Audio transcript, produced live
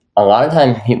a lot of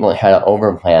times people try to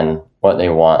overplan what they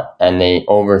want and they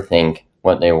overthink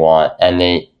what they want and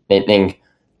they think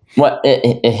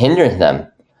it hinders them.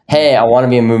 Hey, I want to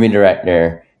be a movie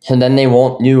director. So then they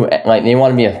won't do, like, they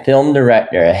want to be a film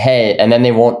director. Hey, and then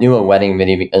they won't do a wedding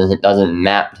video because it doesn't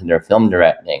map to their film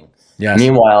directing. Yes.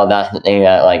 Meanwhile, that's the thing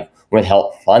that, like, would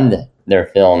help fund their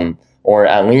film or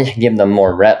at least give them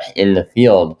more reps in the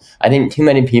field. I think too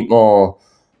many people,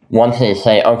 once they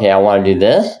say, okay, I want to do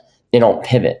this, they don't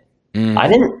pivot. I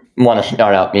didn't want to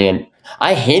start out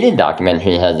I hated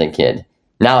documentaries as a kid.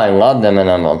 Now I love them and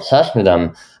I'm obsessed with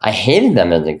them. I hated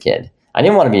them as a kid. I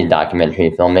didn't want to be a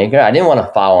documentary filmmaker. I didn't want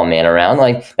to follow a man around.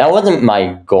 Like, that wasn't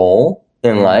my goal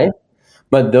in life.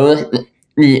 But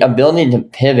the ability to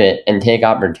pivot and take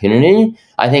opportunity,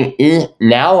 I think is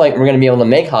now, like, we're going to be able to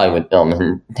make Hollywood films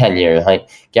in 10 years. Like,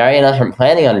 Gary and us are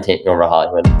planning on taking over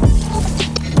Hollywood.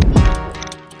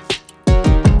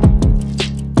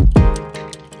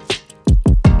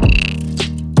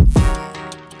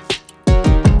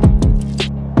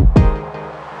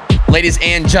 Ladies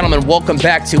and gentlemen, welcome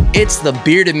back to It's the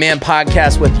Bearded Man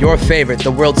podcast with your favorite,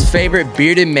 the world's favorite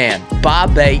bearded man,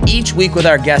 Bob Bay. Each week with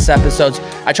our guest episodes,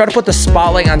 I try to put the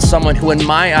spotlight on someone who, in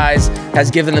my eyes, has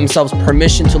given themselves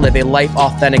permission to live a life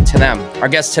authentic to them. Our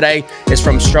guest today is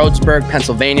from Stroudsburg,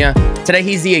 Pennsylvania. Today,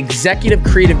 he's the executive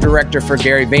creative director for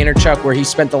Gary Vaynerchuk, where he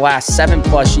spent the last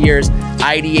 7+ years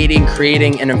ideating,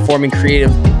 creating, and informing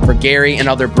creative for Gary and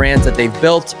other brands that they've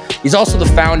built. He's also the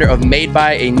founder of Made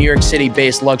By, a New York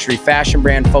City-based luxury fashion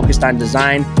brand focused on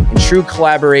design and true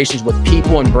collaborations with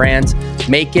people and brands.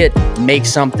 Make it, make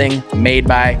something, Made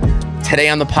By. Today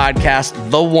on the podcast,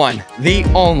 the one, the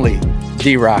only,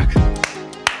 D-Rock.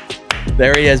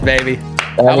 There he is, baby.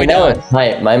 How we doing?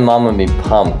 Hi, my mom would be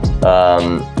pumped.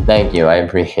 Thank you. I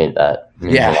appreciate that.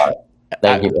 Yeah.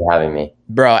 Thank you for having me.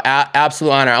 Bro,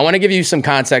 absolute honor. I want to give you some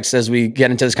context as we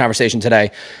get into this conversation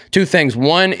today. Two things.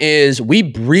 One is we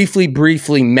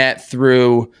briefly met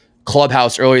through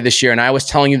Clubhouse earlier this year, and I was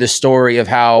telling you the story of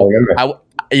how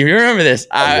you remember this.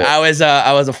 I was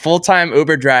a full-time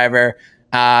Uber driver,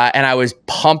 and I was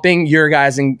pumping your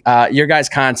guys'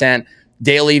 content,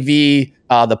 Daily V,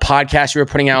 the podcast you were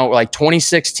putting out, like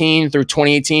 2016 through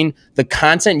 2018. The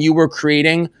content you were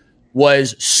creating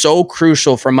was so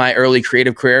crucial for my early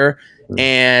creative career.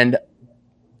 And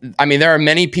I mean, there are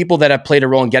many people that have played a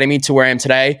role in getting me to where I am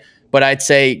today, but I'd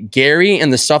say Gary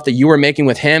and the stuff that you were making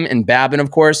with him and Babin,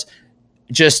 of course,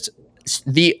 just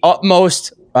the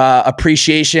utmost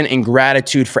appreciation and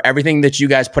gratitude for everything that you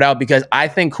guys put out, because I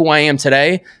think who I am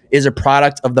today is a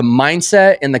product of the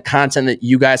mindset and the content that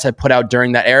you guys have put out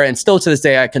during that era. And still to this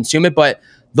day, I consume it, but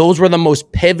those were the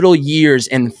most pivotal years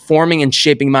in forming and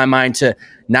shaping my mind to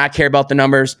not care about the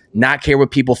numbers, not care what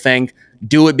people think,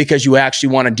 do it because you actually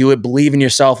want to do it, believe in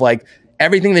yourself. Like,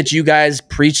 everything that you guys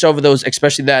preached over those,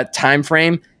 especially that time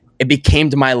frame, it became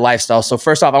to my lifestyle. So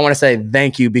first off, I want to say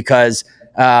thank you, because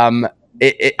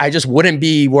I just wouldn't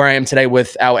be where I am today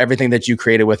without everything that you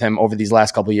created with him over these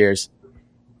last couple of years.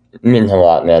 It means a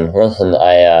lot, man. Listen,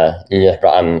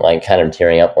 I'm like kind of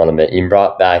tearing up a little bit. You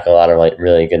brought back a lot of like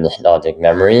really good nostalgic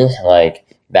memories, like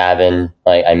Babin.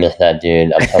 Like, I miss that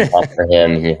dude. I'm so pumped for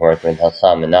him. He worked with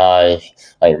Hasan Minhaj,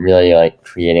 like really like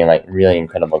creating like really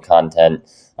incredible content.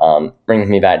 Brings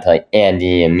me back to like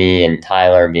Andy and me and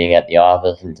Tyler being at the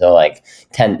office until like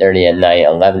 10:30 at night,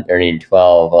 11:30,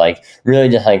 12. Like, really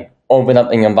just like open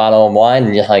up a bottle of wine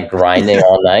and just like grinding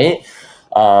all night.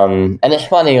 And it's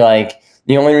funny, like,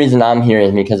 the only reason I'm here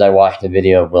is because I watched a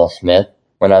video of Will Smith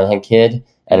when I was a kid,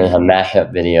 and it was a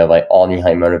mashup video of like all these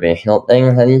like motivational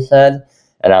things that he said.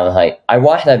 And I was like, I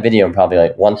watched that video probably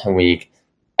like once a week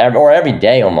or every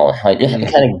day almost, like just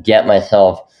to kind of get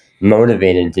myself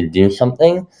motivated to do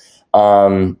something.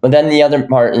 But then the other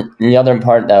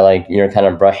part that like you're kind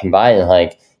of brushing by is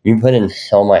like, you put in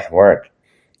so much work.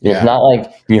 It's not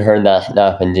like you heard that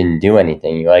stuff and didn't do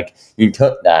anything. You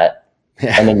took that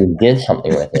and then you did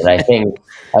something with it. And I think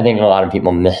a lot of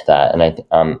people miss that. And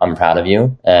I'm proud of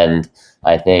you. And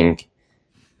I think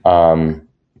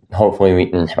hopefully we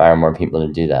can inspire more people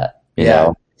to do that. You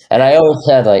know? And I always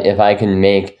said, like, if I could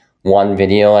make one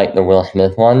video like the Will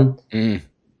Smith one,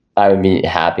 I would be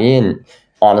happy. And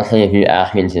honestly, if you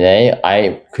ask me today,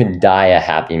 I could die a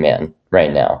happy man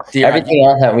right now. Everything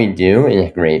else that we do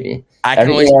is gravy.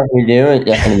 Everything else we do is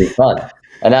just going to be fun.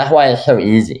 And that's why it's so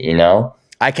easy, you know?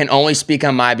 I can only speak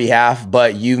on my behalf,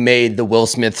 but you've made the Will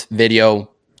Smith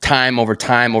video time over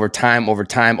time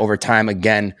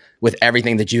again with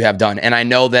everything that you have done. And I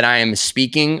know that I am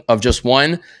speaking of just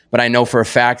one, but I know for a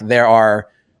fact there are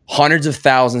hundreds of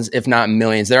thousands, if not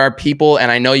millions. There are people,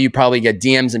 and I know you probably get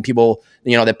DMs and people,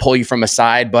 you know, that pull you from a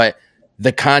side, but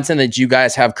the content that you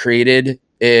guys have created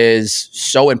is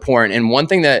so important. And one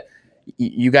thing that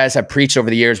you guys have preached over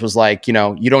the years was like, you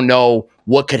know, you don't know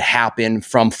what could happen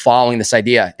from following this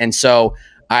idea. And so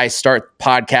I start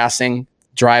podcasting,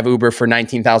 drive Uber for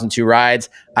 19,002 rides.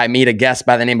 I meet a guest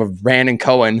by the name of Brandon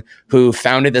Cohen, who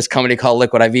founded this company called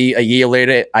Liquid IV. A year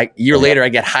later, I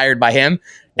get hired by him.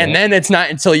 And then it's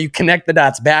not until you connect the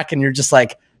dots back and you're just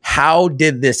like, how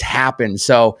did this happen?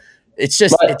 So it's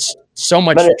just, it's so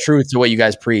much truth to what you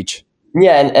guys preach.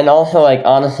 Yeah. And also, like,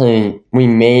 honestly, we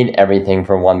made everything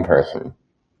for one person.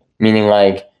 Meaning,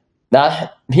 like,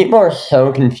 that people are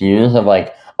so confused of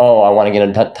like, oh, I want to get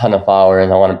a ton of followers.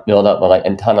 I want to build up like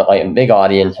a ton of like a big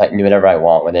audience. I can do whatever I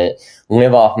want with it,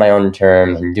 live off my own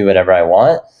terms and do whatever I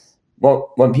want.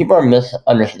 Well, what people are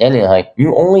misunderstanding, like,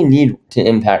 you only need to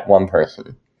impact one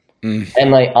person. And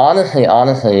like, honestly,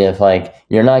 if like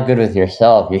you're not good with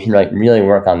yourself, you should like really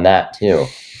work on that too,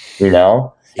 you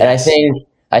know? Yes. And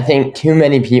I think too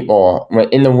many people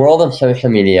in the world of social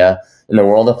media, in the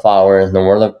world of followers, in the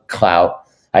world of clout,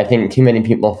 I think too many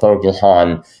people focus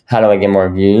on how do I get more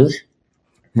views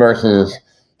versus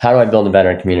how do I build a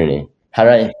better community?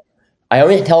 I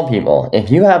always tell people, if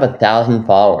you have 1,000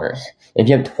 followers, if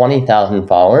you have 20,000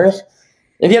 followers,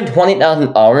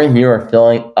 you are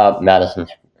filling up Madison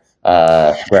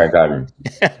Square Garden.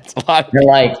 It's a lot. You're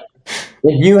like,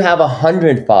 if you have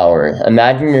 100 followers,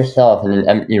 imagine yourself in an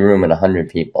empty room with 100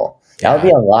 people. That would be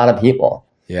a lot of people.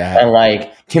 Yeah. And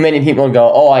like, too many people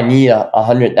go, oh, I need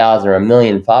 100,000 or 1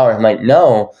 million followers. I'm like,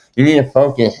 no, you need to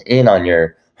focus in on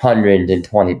your 100 to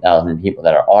 20,000 people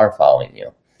that are following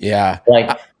you. Yeah.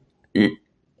 Like,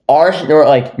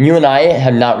 like you and I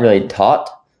have not really talked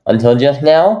until just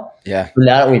now. Yeah. But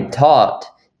now that we've talked,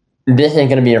 this is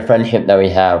going to be a friendship that we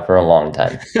have for a long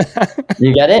time.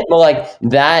 You get it? But like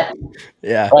that,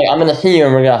 like I'm going to see you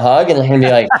and we're going to hug and it's going to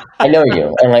be like, I know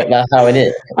you. And like, that's how it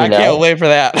is. I can't wait for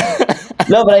that.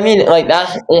 No, but I mean, like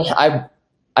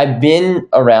I've been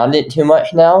around it too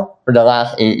much now for the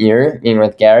last 8 years, being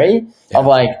with Gary, of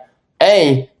like,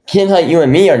 hey, kids like you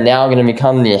and me are now going to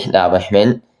become the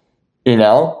establishment, you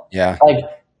know? Yeah. Like,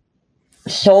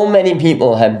 so many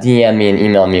people have DM'd me and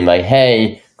emailed me like,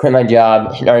 hey, quit my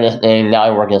job, start this thing, now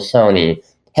I work at Sony.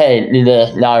 Hey, do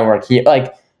this, now I work here.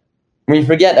 Like, we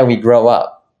forget that we grow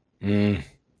up. And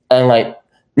like,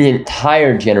 the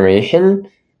entire generation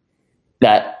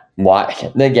that watch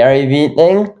the Gary Vee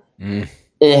thing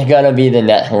is going to be the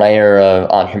next layer of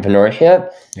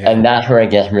entrepreneurship. And that's where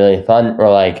it gets really fun.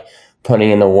 We're like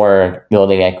putting in the work,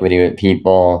 building equity with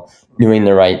people, doing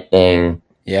the right thing.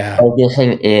 Yeah.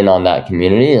 Focusing in on that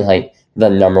community is like the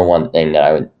number one thing that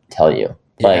I would tell you.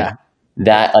 Like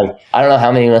that, like, I don't know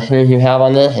how many listeners you have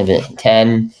on this, if it's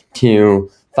 10 to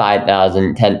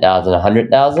 5,000, 10,000,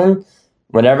 100,000,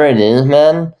 whatever it is,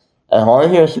 man. As long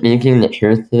as you're speaking the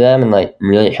truth to them and like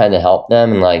really trying to help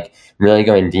them and like really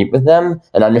going deep with them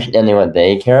and understanding what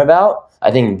they care about, I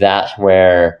think that's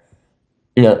where,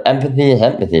 you know, empathy is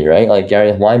empathy, right? Like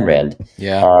Gary's wine brand.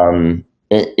 Yeah.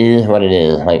 It is what it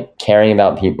is. Like, caring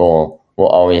about people will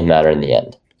always matter in the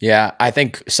end. Yeah. I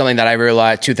think something that I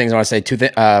realized, two things I want to say,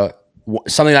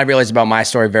 something that I realized about my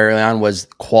story very early on was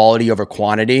quality over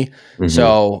quantity.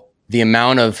 So the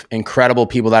amount of incredible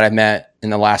people that I've met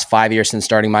in the last 5 years since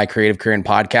starting my creative career in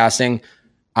podcasting,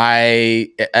 I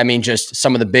mean, just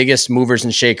some of the biggest movers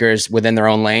and shakers within their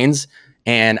own lanes.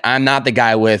 And I'm not the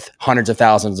guy with hundreds of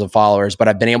thousands of followers, but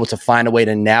I've been able to find a way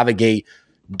to navigate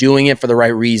doing it for the right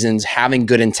reasons, having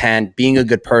good intent, being a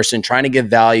good person, trying to give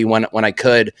value when I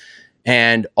could.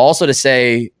 And also to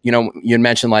say, you know, you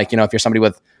mentioned like, you know, if you're somebody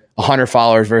with 100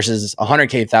 followers versus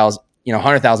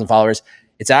 100,000 followers,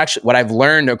 it's actually what I've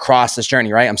learned across this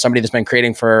journey, right? I'm somebody that's been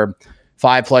creating for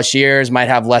 5+ years, might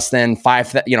have less than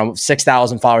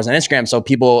 6,000 followers on Instagram. So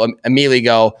people immediately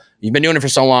go, you've been doing it for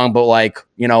so long, but like,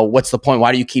 you know, what's the point?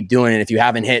 Why do you keep doing it if you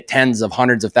haven't hit tens of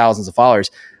hundreds of thousands of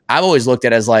followers? I've always looked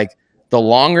at it as like, the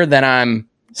longer that I'm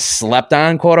slept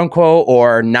on, quote unquote,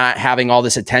 or not having all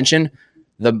this attention,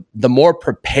 the more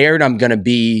prepared I'm going to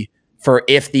be for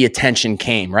if the attention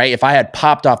came, right? If I had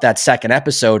popped off that second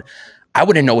episode, I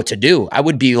wouldn't know what to do. I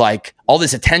would be like, all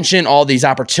this attention, all these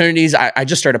opportunities. I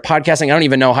just started podcasting. I don't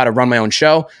even know how to run my own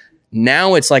show.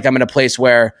 Now it's like I'm in a place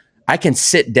where I can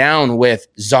sit down with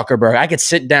Zuckerberg. I could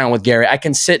sit down with Gary. I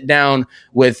can sit down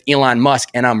with Elon Musk,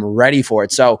 and I'm ready for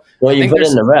it. So, well, you put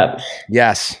in the reps.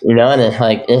 Yes. You know, and it's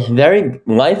like,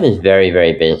 life is very,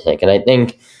 very basic. And I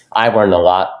think I've learned a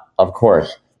lot, of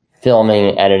course,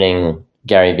 filming, editing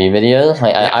Gary Vee videos.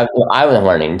 Like, I was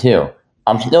learning too.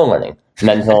 I'm still learning.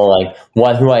 Mental, like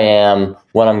who I am,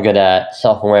 what I'm good at,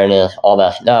 self-awareness, all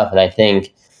that stuff. And I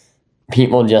think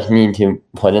people just need to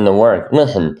put in the work.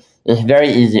 Listen, it's very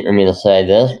easy for me to say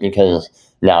this because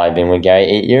now I've been with Gary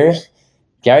 8 years.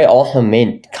 Gary also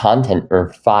made content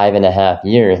for 5.5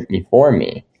 years before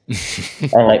me.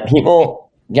 And like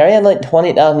Gary had like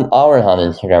 20,000 followers on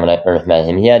Instagram when I first met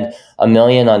him. He had 1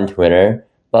 million on Twitter,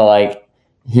 but like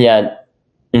he had,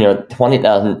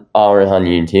 20,000 followers on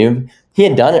YouTube. He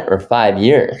had done it for 5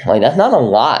 years. Like that's not a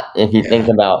lot if you think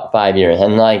about 5 years.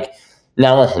 And like,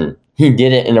 now listen, he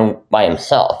did it by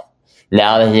himself.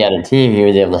 Now that he had a team, he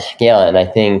was able to scale it. And I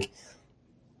think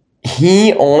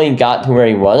he only got to where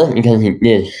he was because he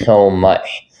did so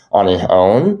much on his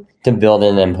own to build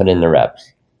in and put in the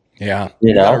reps. Yeah.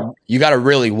 You got to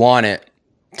really want it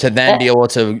to then be able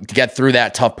to get through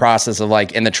that tough process of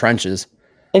like in the trenches.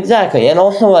 Exactly. And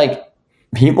also like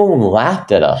people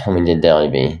laughed at us when we did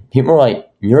DailyVee. People were like,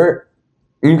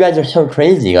 you guys are so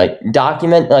crazy. Like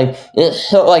document, like it's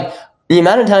so like the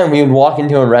amount of time we would walk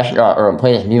into a restaurant or a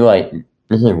place and be like,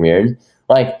 this is weird.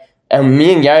 Like, and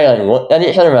me and Gary like looked at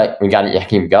each other like, we gotta just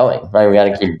keep going. Like we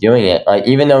gotta keep doing it. Like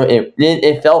even though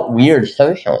it felt weird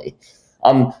socially.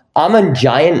 I'm a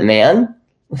giant man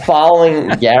following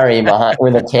Gary behind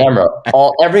with a camera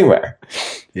everywhere.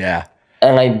 Yeah.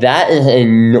 And like that is a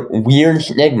weird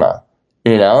stigma,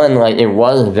 and like it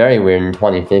was very weird in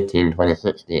 2015,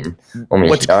 2016 when we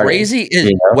started.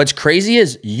 What's crazy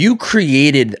is you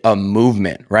created a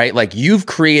movement, right? Like you've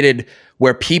created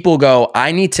where people go,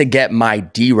 I need to get my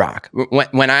D-Rock.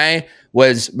 When I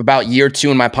was about year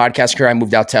 2 in my podcast career, I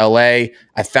moved out to LA.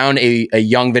 I found a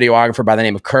young videographer by the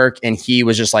name of Kirk, and he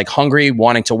was just like hungry,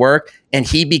 wanting to work. And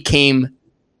he became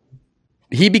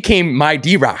my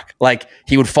D-Rock. Like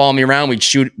he would follow me around. We'd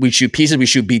shoot pieces. We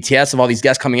shoot BTS of all these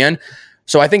guests coming in.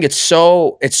 So I think it's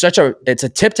a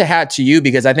tip to hat to you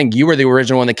because I think you were the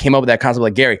original one that came up with that concept.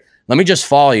 Like Gary, let me just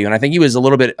follow you. And I think he was a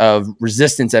little bit of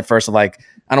resistance at first of like,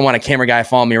 I don't want a camera guy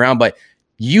following me around, but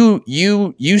you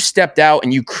stepped out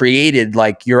and you created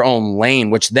like your own lane,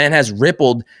 which then has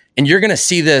rippled, and you're going to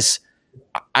see this.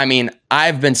 I mean,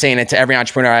 I've been saying it to every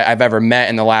entrepreneur I've ever met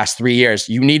in the last 3 years.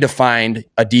 You need to find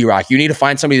a D-Rock. You need to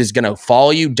find somebody that's going to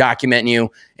follow you, document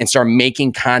you, and start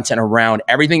making content around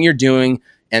everything you're doing.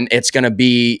 And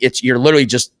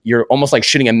you're almost like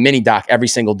shooting a mini doc every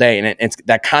single day. And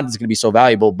that content's going to be so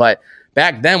valuable. But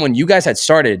back then when you guys had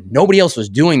started, nobody else was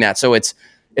doing that. So it's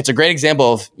a great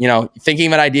example of, thinking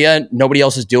of an idea, nobody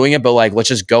else is doing it, but like, let's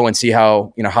just go and see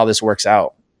how this works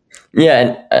out.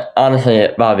 Yeah. And honestly,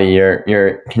 Bobby,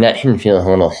 your connection feels a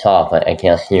little soft. I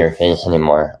can't see your face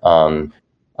anymore.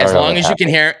 As long as you can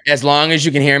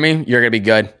hear me, you're going to be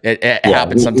good. It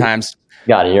happens sometimes.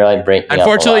 Got it. You're like breaking.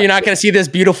 Unfortunately, you're not going to see this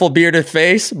beautiful bearded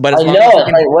face, but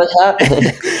what's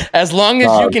happening? As long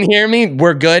as you can hear me,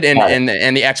 we're good. And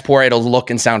the export, it'll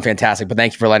look and sound fantastic. But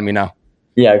thank you for letting me know.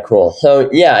 Yeah, cool. So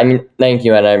yeah, I mean, thank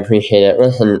you, and I appreciate it.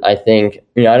 Listen, I think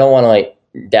I don't want to like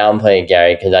downplay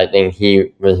Gary because I think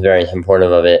he was very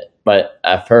supportive of it. But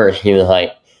at first, he was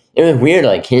like, it was weird.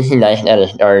 Like Casey Neistat had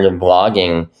started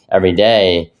blogging every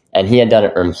day. And he had done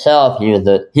it for himself. He was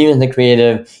the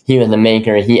creative. He was the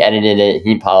maker. He edited it.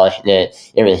 He polished it.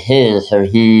 It was his, so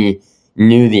he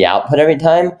knew the output every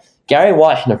time. Gary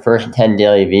watched the first 10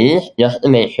 DailyVees just to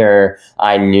make sure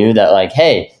I knew that, like,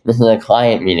 hey, this is a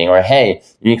client meeting, or hey,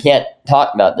 you can't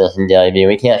talk about this in DailyVee.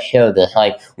 We can't show this.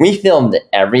 Like, we filmed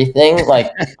everything.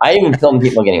 Like, I even filmed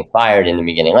people getting fired in the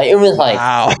beginning. Like, it was like,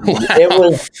 wow. It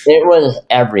was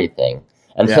everything.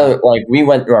 And so, like, we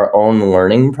went through our own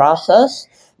learning process.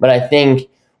 But I think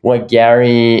what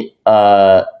Gary,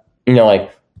 the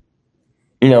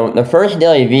first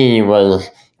DailyVee was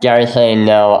Gary saying,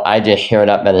 no, I just showed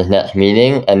up at his next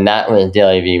meeting, and that was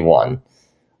DailyVee 1.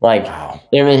 Like,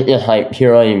 It was just like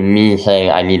purely me saying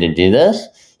I need to do this.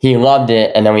 He loved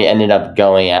it, and then we ended up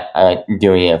doing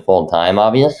it full time,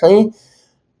 obviously.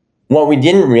 What we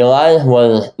didn't realize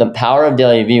was the power of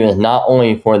DailyVee was not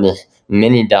only for this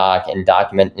mini doc and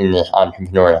documenting this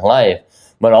entrepreneur's life,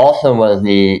 but also was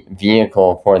the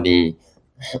vehicle for the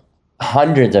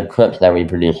hundreds of clips that we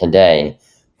produce a day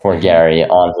for Gary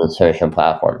on the social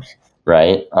platforms,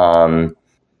 right? And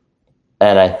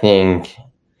I think,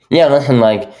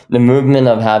 like the movement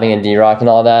of having a D-Rock and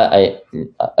all that,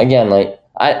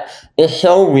 it's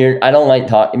so weird. I don't like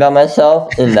talking about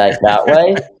myself in that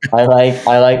way.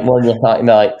 I like more just talking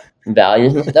about like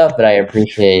values and stuff, but I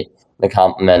appreciate the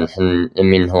compliments, and it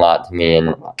means a lot to me,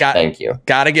 and thank you.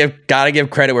 Gotta give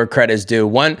credit where credit is due.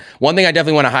 One thing I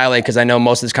definitely want to highlight, because I know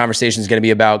most of this conversation is going to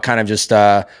be about kind of just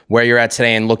where you're at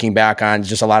today and looking back on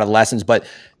just a lot of lessons, but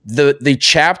the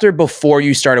chapter before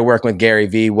you started working with Gary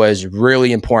Vee was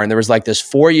really important. There was like this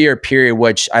 4-year period,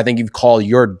 which I think you've called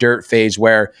your dirt phase,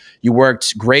 where you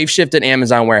worked grave shift at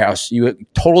Amazon warehouse. You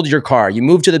totaled your car. You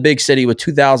moved to the big city with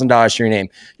 $2,000 to your name.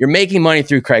 You're making money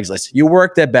through Craigslist. You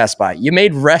worked at Best Buy. You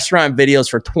made restaurant videos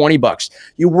for $20.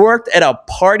 You worked at a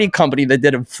party company that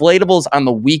did inflatables on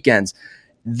the weekends.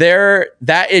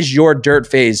 That is your dirt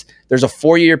phase. There's a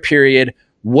 4-year period.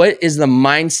 What is the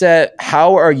mindset?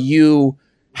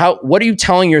 What are you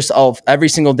telling yourself every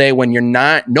single day when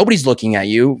nobody's looking at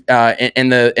you in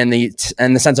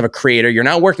the sense of a creator? You're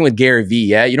not working with Gary Vee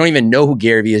yet. You don't even know who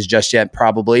Gary Vee is just yet,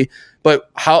 probably. But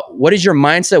what is your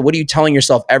mindset? What are you telling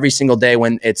yourself every single day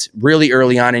when it's really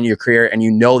early on in your career and you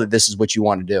know that this is what you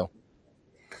want to do?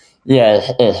 Yeah,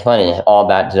 it's funny. All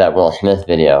back to that Will Smith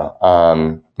video.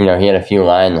 He had a few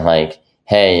lines like,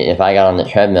 "Hey, if I got on the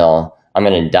treadmill, I'm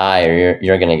gonna die, or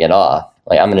you're gonna get off.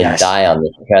 Like, I'm gonna die on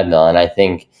this treadmill." And I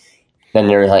think then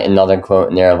there's like another quote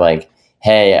in there of like,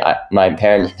 "Hey, my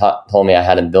parents told me I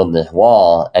had to build this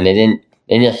wall, and they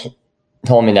just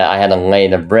told me that I had to lay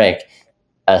the brick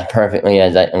as perfectly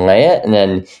as I can lay it, and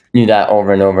then do that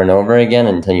over and over and over again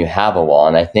until you have a wall."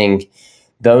 And I think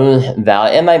those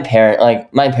values, and my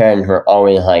parents were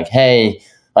always like, "Hey,"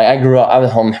 like I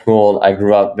was homeschooled. I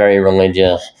grew up very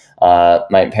religious.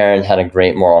 My parents had a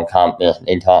great moral compass.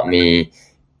 They taught me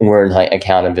words like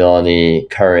accountability,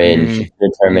 courage,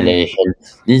 determination.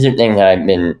 These are things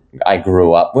that I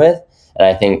grew up with. And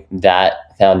I think that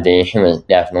foundation was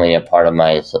definitely a part of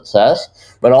my success,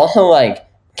 but also like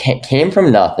came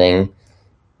from nothing,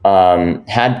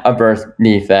 had a birth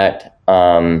defect,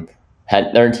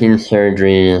 had 13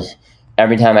 surgeries.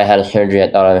 Every time I had a surgery,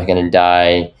 I thought I was going to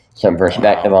die. Some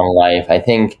perspective on life. I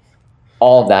think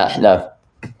all of that stuff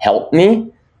helped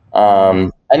me.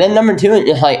 And then number two, it's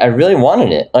just like I really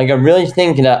wanted it. Like I really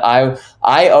think that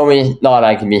I always thought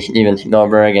I could be Steven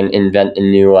Spielberg and invent a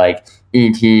new like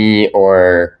E.T.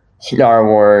 or Star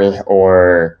Wars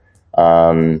or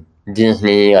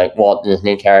Disney, like Walt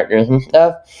Disney characters and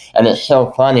stuff. And it's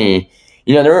so funny.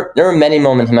 There were many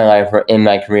moments in my life where in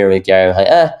my career with Gary, I was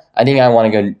like, I think I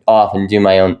want to go off and do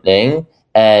my own thing.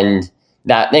 And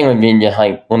that thing would be just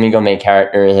like, let me go make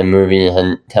characters and movies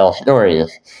and tell stories.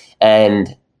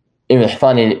 And it was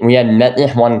funny. We had met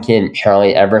this one kid,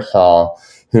 Charlie Ebersol,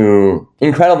 who,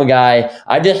 incredible guy.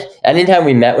 Anytime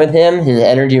we met with him, his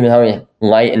energy was always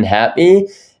light and happy.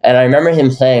 And I remember him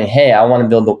saying, "Hey, I want to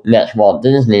build the next Walt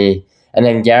Disney." And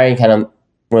then Gary kind of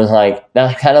was like,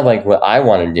 "That's kind of like what I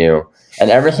want to do."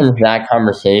 And ever since that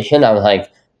conversation, I was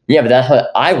like, "Yeah, but that's what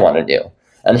I want to do."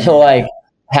 And so like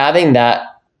having that,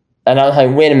 and I was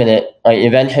like, wait a minute, like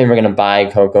eventually we're going to buy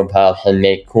Cocoa Puffs and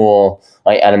make cool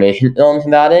like animation films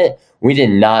about it. We did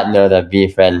not know that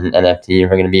VeeFriends and NFT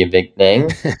were going to be a big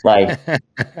thing. Like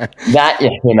that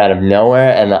just came out of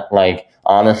nowhere. And like,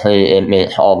 honestly, it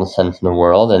makes all the sense in the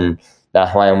world. And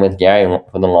that's why I'm with Gary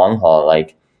for the long haul.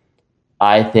 Like,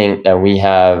 I think that we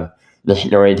have the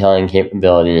storytelling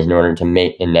capabilities in order to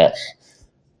make the next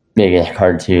biggest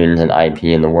cartoons and IP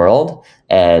in the world.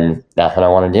 And that's what I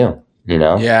want to do.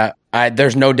 Yeah,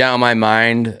 there's no doubt in my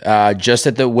mind, just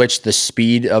at the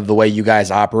speed of the way you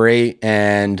guys operate,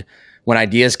 and when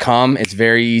ideas come, it's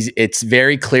very easy. It's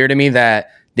very clear to me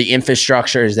that the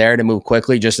infrastructure is there to move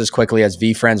quickly, just as quickly as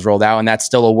VeeFriends rolled out, and that's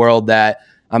still a world that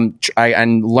I'm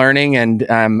learning, and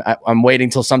I'm waiting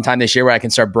till sometime this year where I can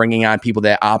start bringing on people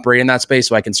that operate in that space,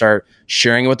 so I can start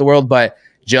sharing it with the world. But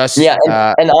just and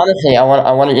honestly, I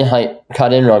want to just like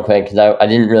cut in real quick because I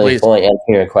didn't really fully answer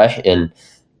your question.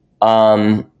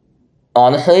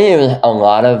 Honestly, it was a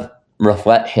lot of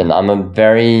reflection. I'm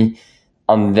very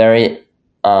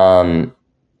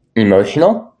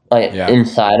emotional,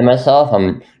 inside of myself.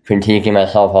 I'm critiquing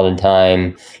myself all the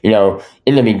time.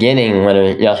 In the beginning, when it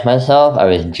was just myself, I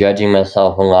was judging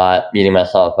myself a lot, beating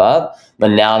myself up. But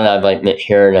now that I've like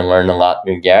matured and learned a lot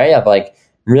through Gary, I've like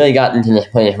really gotten to this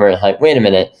place where it's like, wait a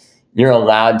minute, you're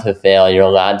allowed to fail. You're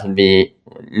allowed to be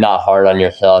not hard on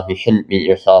yourself. You shouldn't beat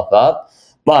yourself up.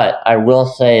 But I will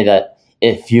say that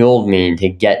it fueled me to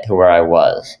get to where I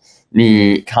was.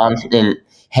 The constant,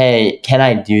 hey, can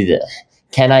I do this?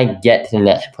 Can I get to the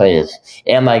next place?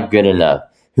 Am I good enough?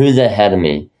 Who's ahead of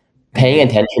me? Paying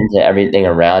attention to everything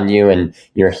around you and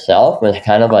yourself was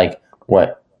kind of like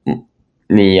what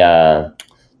the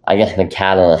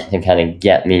catalyst to kind of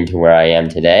get me to where I am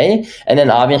today. And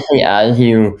then obviously as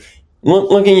you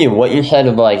look at you, what you said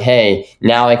of like, hey,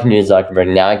 now I can do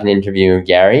Zuckerberg, now I can interview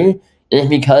Gary, is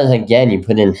because, again, you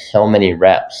put in so many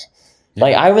reps.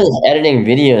 Like, I was editing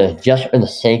videos just for the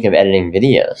sake of editing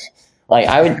videos. Like,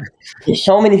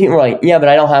 so many people were like, yeah, but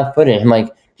I don't have footage. I'm like,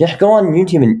 just go on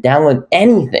YouTube and download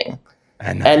anything.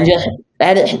 I know. And just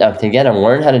edit stuff together,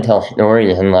 learn how to tell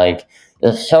stories, and like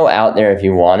it's so out there if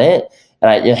you want it. And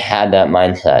I just had that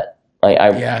mindset. Like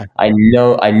I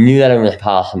knew that it was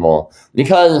possible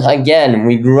because again,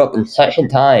 we grew up in such a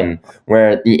time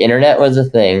where the internet was a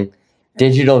thing,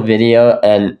 digital video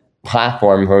and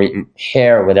platform where you can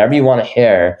share whatever you want to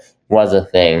share was a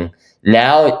thing.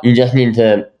 Now you just need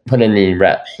to put in the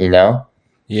reps, you know?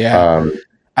 Yeah.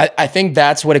 I think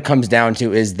that's what it comes down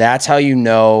to, is that's how you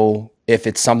know if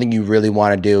it's something you really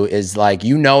want to do, is like,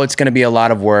 you know, it's going to be a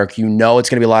lot of work. You know, it's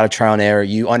going to be a lot of trial and error.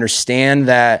 You understand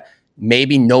that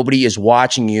maybe nobody is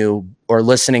watching you or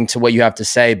listening to what you have to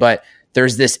say, but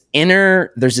there's this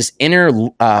inner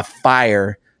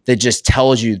fire that just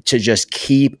tells you to just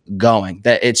keep going,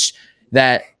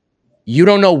 that you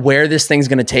don't know where this thing's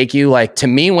going to take you. Like, to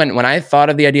me, when I thought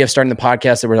of the idea of starting the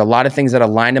podcast, there were a lot of things that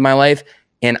aligned in my life.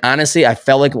 And honestly, I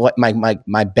felt like what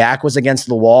my back was against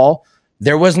the wall.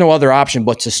 There was no other option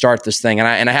but to start this thing.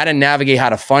 And I had to navigate how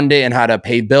to fund it and how to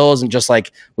pay bills. And just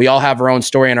like, we all have our own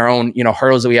story and our own,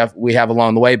 hurdles that we have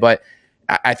along the way. But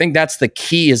I think that's the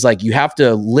key, is like, you have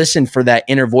to listen for that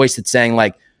inner voice that's saying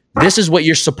like, this is what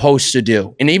you're supposed to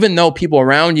do. And even though people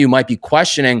around you might be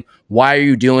questioning, why are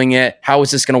you doing it? How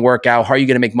is this going to work out? How are you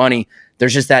going to make money?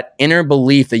 There's just that inner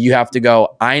belief that you have to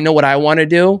go, I know what I want to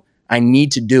do. I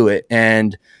need to do it.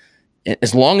 And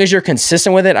as long as you're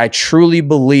consistent with it, I truly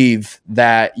believe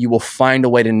that you will find a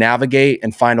way to navigate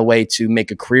and find a way to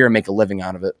make a career and make a living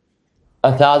out of it.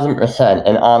 1,000%.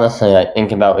 And honestly, I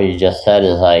think about what you just said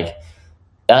is like,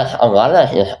 that's a lot of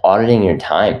that is auditing your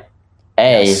time.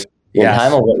 Your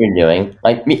time of what you're doing.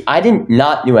 Like me, I did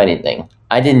not do anything.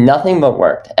 I did nothing but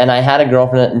work. And I had a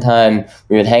girlfriend at the time.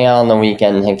 We would hang out on the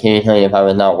weekends occasionally if I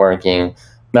was not working.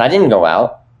 But I didn't go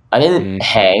out. I didn't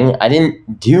hang. I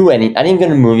didn't do any. I didn't go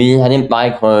to movies. I didn't buy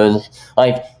clothes.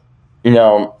 Like, this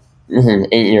is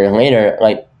 8 years later.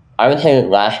 Like, I would say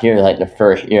last year was like the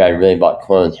first year I really bought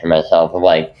clothes for myself. Of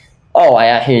like, oh, I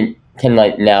actually can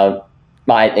like now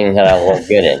buy things that I look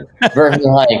good in. Versus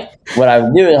like, what I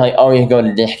would do is like always go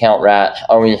to Discount Rats,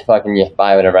 always fucking just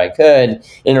buy whatever I could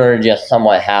in order to just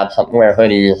somewhat have something, wear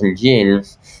hoodies and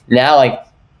jeans. Now, like,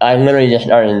 I literally just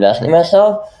started investing in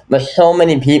myself. But so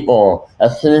many people,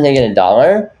 as soon as they get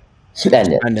 $1,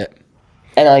 spend it.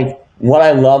 And like, what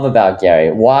I love about Gary,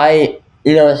 why,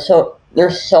 there's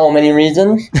so many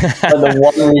reasons, but the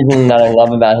one reason that I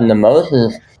love about him the most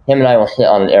is him and I will sit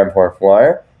on an airport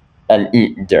floor and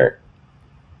eat dirt.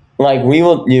 Like,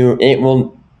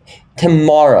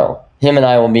 tomorrow, him and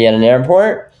I will be at an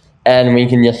airport and we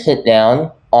can just sit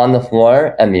down on the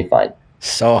floor and be fine.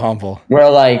 So humble. We're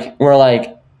like,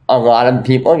 a lot of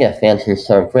people get fancy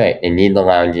so quick. They need the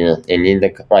lounges. They need the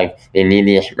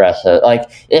espresso. Like,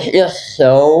 it's just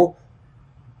so.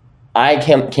 I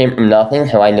came from nothing,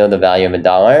 so I know the value of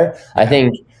 $1. I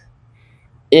think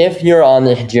if you're on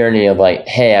this journey of like,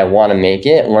 hey, I want to make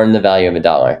it, learn the value of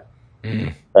 $1.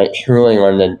 Like, truly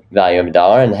learn the value of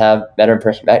 $1 and have better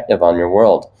perspective on your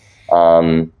world.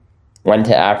 Went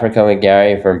to Africa with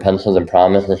Gary for Pencils of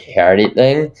Promise, this charity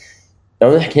thing.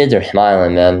 Those kids are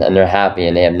smiling, man, and they're happy,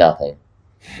 and they have nothing,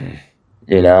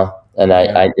 And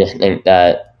I just think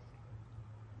that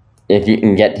if you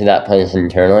can get to that place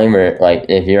internally where, like,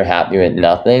 if you're happy with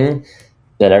nothing,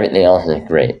 then everything else is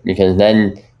great. Because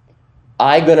then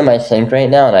I go to my sink right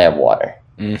now, and I have water.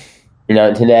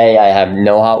 Today I have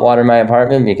no hot water in my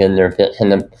apartment because there fits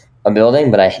in a building,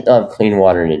 but I still have clean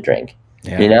water to drink,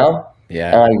 Yeah.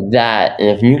 And like that,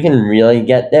 if you can really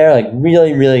get there, like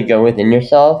really, really go within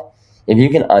yourself, if you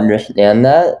can understand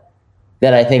that,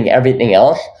 then I think everything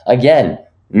else, again,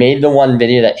 made the one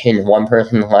video that changed one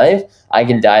person's life, I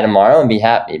can die tomorrow and be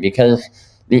happy because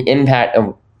the impact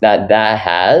of that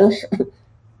has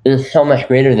is so much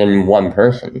greater than one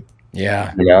person.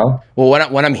 Yeah. Well,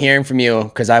 what I'm hearing from you,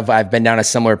 because I've been down a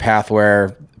similar path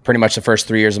where pretty much the first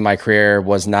 3 years of my career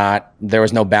there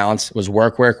was no balance. It was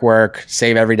work,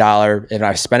 save every dollar. If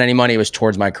I spent any money, it was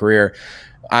towards my career.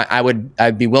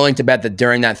 I'd be willing to bet that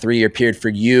during that 3-year period for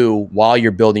you, while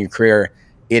you're building your career,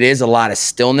 it is a lot of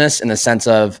stillness in the sense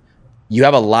of you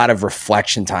have a lot of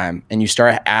reflection time and you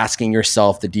start asking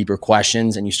yourself the deeper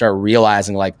questions and you start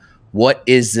realizing like, what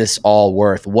is this all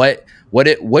worth? How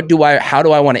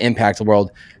do I want to impact the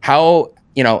world? How,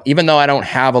 even though I don't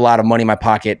have a lot of money in my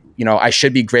pocket, I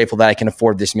should be grateful that I can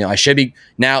afford this meal. I should be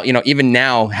now, even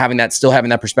now having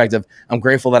that perspective, I'm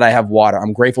grateful that I have water.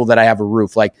 I'm grateful that I have a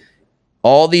roof. Like,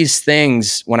 all these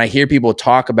things, when I hear people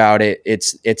talk about it,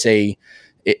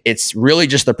 it's really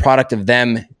just the product of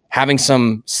them having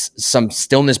some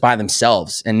stillness by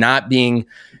themselves and not being,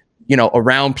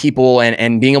 around people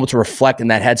and being able to reflect in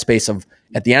that headspace of,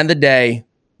 at the end of the day,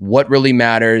 what really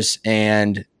matters.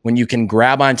 And when you can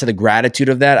grab onto the gratitude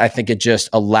of that, I think it just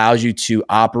allows you to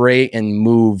operate and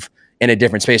move in a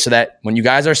different space, so that when you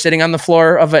guys are sitting on the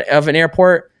floor of an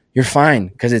airport, you're fine,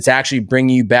 because it's actually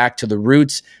bringing you back to the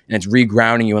roots, and it's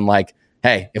regrounding you. And like,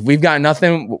 hey, if we've got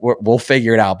nothing, we'll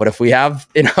figure it out. But if we have,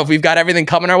 if we've got everything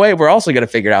coming our way, we're also going to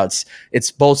figure it out.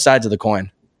 It's both sides of the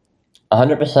coin.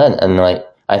 100%. And like,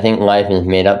 I think life is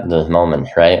made up of those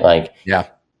moments, right? Like, yeah,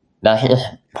 that's just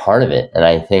part of it. And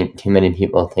I think too many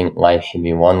people think life should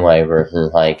be one way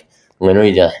versus like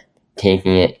literally just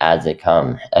taking it as it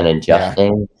comes and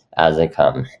adjusting as it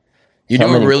comes.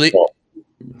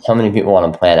 So many people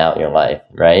want to plan out your life,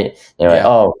 right? They're like,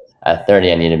 oh, at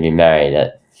 30, I need to be married.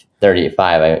 At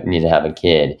 35, I need to have a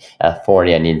kid. At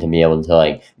 40, I need to be able to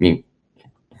like be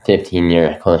 15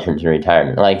 years closer to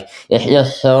retirement. Like, it's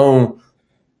just so,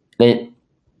 they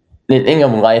think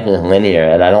of life as linear,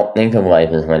 and I don't think of life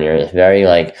as linear. It's very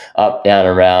like up, down,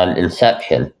 around,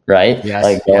 Inception, right? Yes,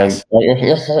 like, it's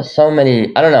just so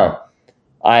many, I don't know.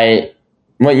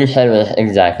 What you said was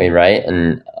exactly right,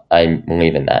 and I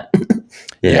believe in that.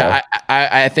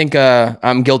 I think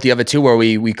I'm guilty of it too, where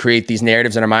we create these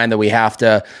narratives in our mind that we have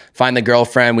to find the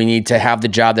girlfriend, we need to have the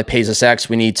job that pays us X,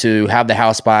 we need to have the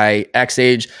house by X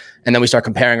age, and then we start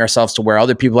comparing ourselves to where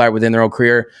other people are within their own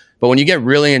career. But when you get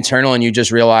really internal and you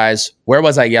just realize, where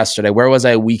was I yesterday? Where was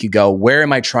I a week ago? Where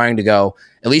am I trying to go?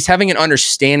 At least having an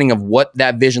understanding of what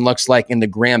that vision looks like in the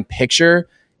grand picture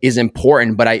is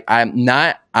important. But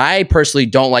I personally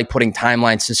don't like putting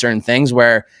timelines to certain things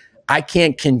where I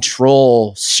can't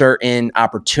control certain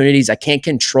opportunities. I can't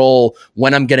control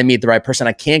when I'm going to meet the right person.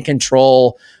 I can't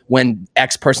control when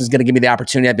X person is going to give me the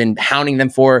opportunity I've been hounding them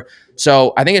for.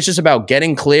 So I think it's just about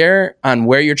getting clear on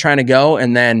where you're trying to go,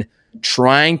 and then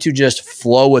trying to just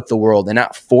flow with the world and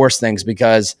not force things,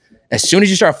 because as soon as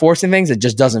you start forcing things, it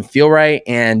just doesn't feel right.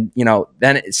 And,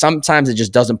 then sometimes it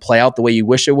just doesn't play out the way you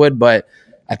wish it would. But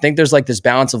I think there's like this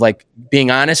balance of like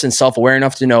being honest and self-aware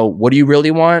enough to know what do you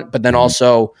really want, but then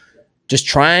also just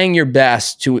trying your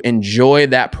best to enjoy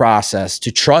that process,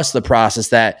 to trust the process,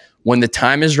 that when the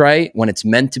time is right, when it's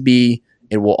meant to be,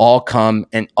 it will all come.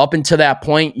 And up until that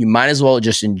point, you might as well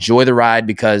just enjoy the ride,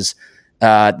 because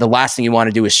the last thing you want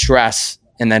to do is stress.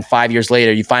 And then 5 years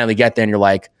later, you finally get there and you're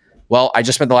like, well, I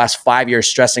just spent the last 5 years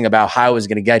stressing about how I was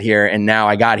going to get here. And now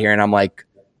I got here, and I'm like,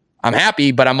 I'm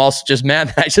happy, but I'm also just mad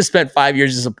that I just spent 5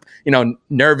 years just,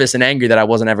 nervous and angry that I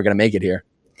wasn't ever going to make it here.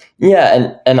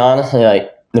 Yeah. And honestly,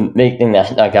 like, the big thing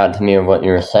that got to me of what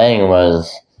you were saying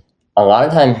was, a lot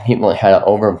of times people try to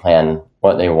overplan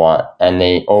what they want, and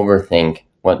they overthink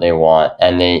what they want,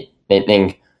 and they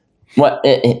think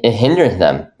it hinders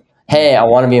them. Hey, I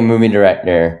want to be a movie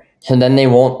director. So then they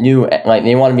won't do, like,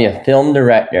 they want to be a film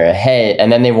director. Hey, and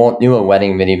then they won't do a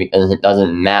wedding video because it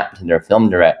doesn't map to their film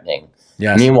directing.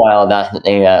 Yes. Meanwhile, that's the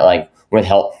thing that like would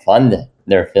help fund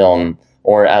their film,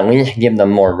 or at least give them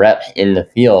more reps in the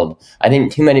field. I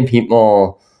think too many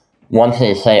people, once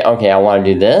they say, okay, I want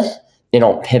to do this, they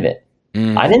don't pivot.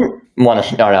 I didn't want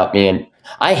to start out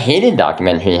I hated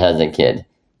documentaries as a kid.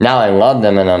 Now I love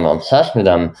them and I'm obsessed with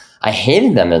them. I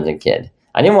hated them as a kid.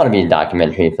 I didn't want to be a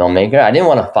documentary filmmaker. I didn't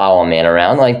want to follow a man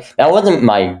around. Like, that wasn't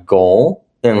my goal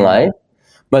in life.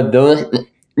 But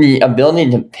the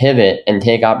ability to pivot and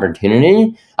take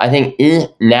opportunity, I think, is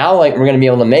now, like, we're going to be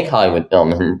able to make Hollywood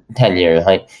films in 10 years.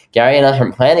 Like, Gary and us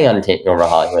are planning on taking over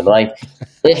Hollywood. Like,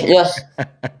 it's just,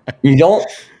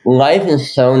 life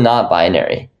is so not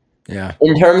binary. Yeah.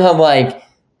 In terms of, like,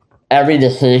 every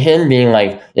decision being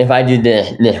like, if I do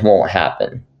this, this won't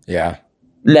happen. Yeah.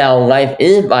 Now, life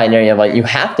is binary of, like, you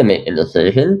have to make a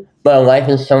decision, but life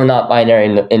is so not binary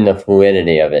in the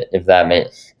fluidity of it, if that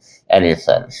makes any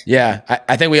sense. Yeah,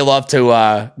 I think we love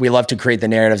to create the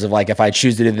narratives of, like, if I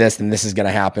choose to do this, then this is going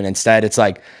to happen. Instead, it's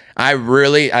like, I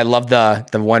love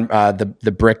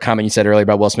the brick comment you said earlier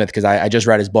about Will Smith, because I just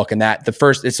read his book, and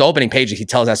it's the opening page, he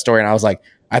tells that story, and I was like,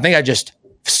 I think I just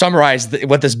summarized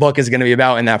what this book is going to be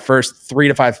about in that first 3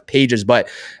 to 5 pages. But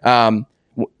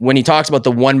when he talks about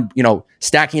the one,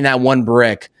 stacking that one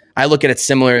brick, I look at it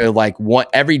similar, like,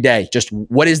 every day, just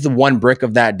what is the one brick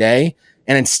of that day?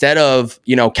 And instead of,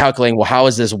 calculating, well, how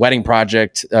is this wedding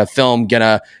project film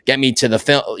gonna get me to the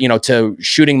film, to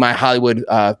shooting my Hollywood,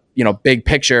 big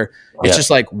picture, it's just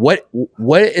like, what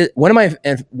am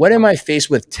I faced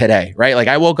with today? Right? Like,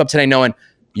 I woke up today knowing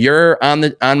you're on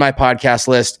my podcast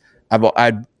list.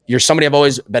 You're somebody I've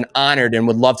always been honored and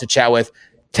would love to chat with.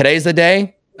 Today's the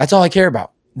day. That's all I care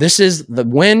about. This is the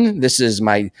win. This is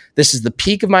the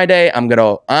peak of my day. I'm going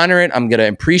to honor it. I'm going to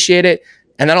appreciate it.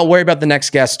 And then I'll worry about the next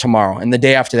guest tomorrow and the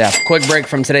day after that. Quick break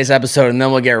from today's episode, and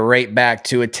then we'll get right back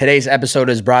to it. Today's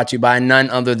episode is brought to you by none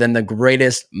other than the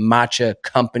greatest matcha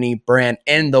company brand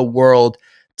in the world,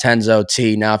 Tenzo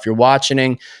Tea. Now, if you're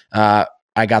watching, I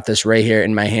got this right here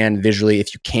in my hand visually.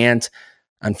 If you can't,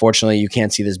 unfortunately, you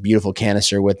can't see this beautiful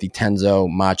canister with the Tenzo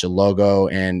matcha logo,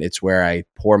 and it's where I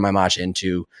pour my matcha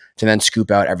into to then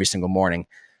scoop out every single morning.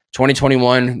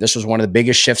 2021, this was one of the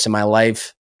biggest shifts in my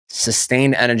life.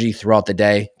 Sustained energy throughout the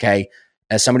day. Okay.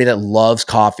 As somebody that loves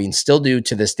coffee and still do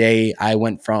to this day, I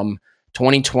went from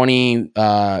 2020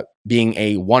 being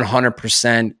a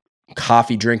 100%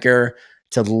 coffee drinker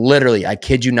to literally, I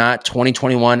kid you not,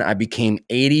 2021, I became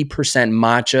 80%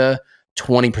 matcha,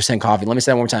 20% coffee. Let me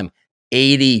say that one more time.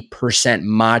 80%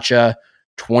 matcha,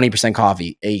 20%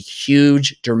 coffee. A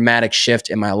huge dramatic shift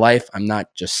in my life. I'm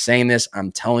not just saying this.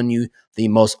 I'm telling you the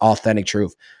most authentic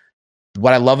truth.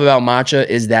 What I love about matcha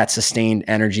is that sustained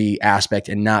energy aspect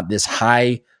and not this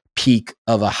high peak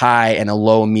of a high and a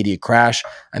low immediate crash.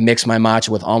 I mix my matcha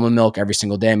with almond milk every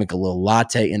single day. I make a little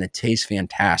latte and it tastes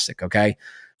fantastic, okay?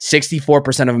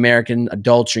 64% of American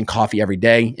adults drink coffee every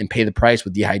day and pay the price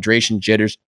with dehydration,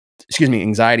 jitters,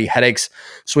 anxiety, headaches.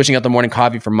 Switching out the morning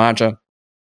coffee for matcha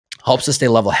helps us stay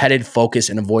level-headed,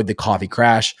 focused, and avoid the coffee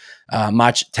crash.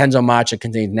 Tenzo matcha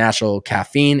contains natural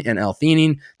caffeine and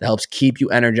L-theanine that helps keep you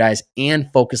energized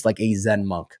and focused like a Zen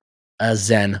monk.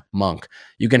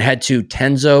 You can head to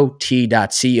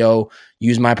tenzotea.co,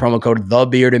 use my promo code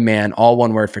TheBeardedMan, all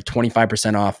one word, for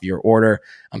 25% off your order.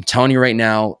 I'm telling you right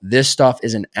now, this stuff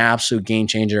is an absolute game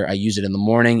changer. I use it in the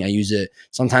morning. I use it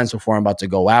sometimes before I'm about to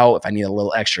go out. If I need a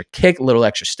little extra kick, a little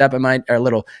extra a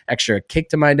little extra kick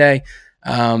to my day.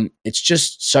 It's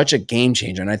just such a game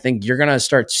changer. And I think you're going to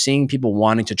start seeing people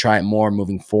wanting to try it more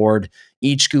moving forward.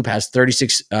 Each scoop has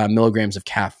 36 milligrams of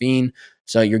caffeine.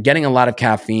 So you're getting a lot of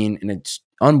caffeine and it's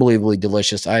unbelievably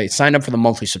delicious. I signed up for the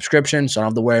monthly subscription, so I don't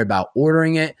have to worry about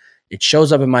ordering it. It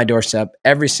shows up in my doorstep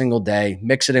every single day,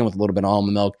 mix it in with a little bit of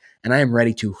almond milk, and I am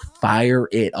ready to fire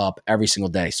it up every single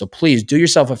day. So please do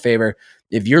yourself a favor.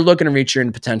 If you're looking to reach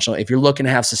your potential, if you're looking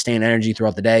to have sustained energy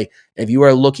throughout the day, if you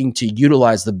are looking to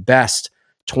utilize the best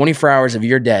 24 hours of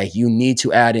your day, you need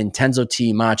to add in Tenzo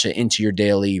Tea matcha into your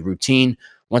daily routine.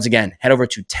 Once again, head over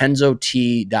to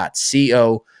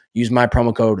tenzotea.co. Use my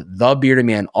promo code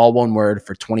TheBeardedMan, all one word,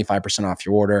 for 25% off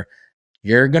your order.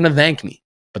 You're going to thank me.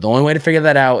 But the only way to figure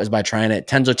that out is by trying it.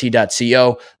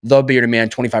 tenzotea.co, TheBeardedMan,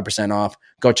 25% off.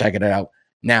 Go check it out.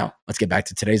 Now, let's get back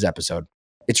to today's episode.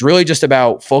 It's really just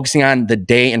about focusing on the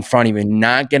day in front of you,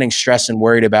 not getting stressed and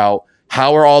worried about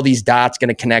how are all these dots going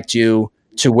to connect you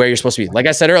to where you're supposed to be. Like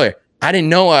I said earlier, I didn't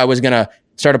know I was going to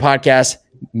start a podcast,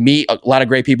 meet a lot of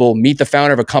great people, meet the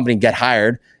founder of a company, get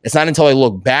hired. It's not until I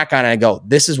look back on it and go,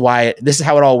 this is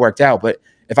how it all worked out. But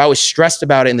if I was stressed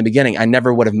about it in the beginning, I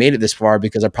never would have made it this far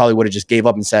because I probably would have just gave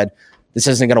up and said, this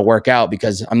isn't going to work out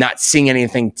because I'm not seeing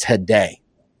anything today.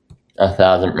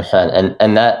 1,000%.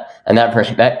 And that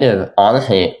perspective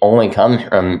honestly only comes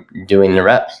from doing the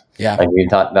reps. Yeah. Like we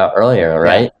talked about earlier,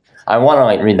 right? Yeah. I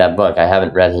want to read that book. I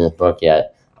haven't read his book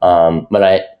yet.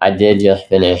 But I did just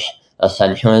finish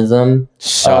Essentialism.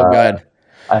 So good.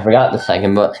 I forgot the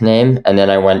second book's name, and then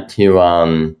I went to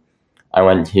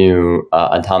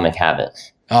Atomic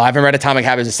Habits. Oh, I haven't read Atomic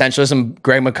Habits. Essentialism,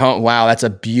 Greg McCone. Wow, that's a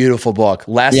beautiful book.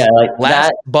 Less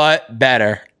but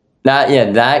better. That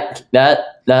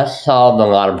solved a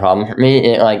lot of problems for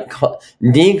me. It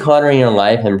decluttering your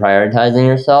life and prioritizing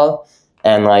yourself,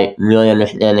 and really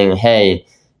understanding, hey,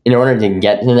 in order to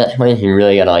get to the next place, you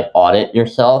really got to audit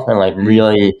yourself and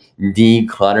really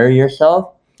declutter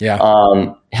yourself. Yeah.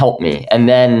 Helped me. And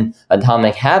then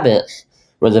Atomic Habits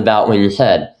was about when you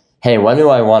said, hey, what do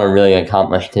I want to really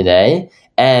accomplish today?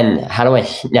 And how do I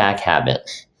stack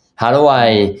habits? For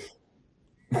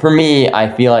me, I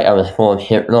feel like I was full of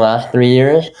shit for the last 3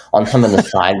 years on some of the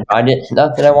side project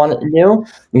stuff that I wanted to do.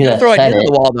 You got to throw ideas at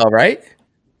the wall though, right?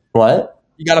 What?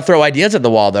 You got to throw ideas at the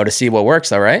wall, though, to see what works,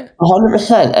 though, right?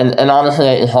 100%. And honestly,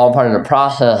 it's all part of the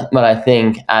process. But I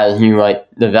think as you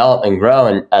develop and grow,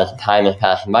 and as time is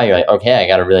passing by, you're like, okay, I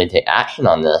got to really take action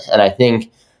on this. And I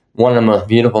think one of the most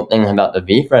beautiful things about the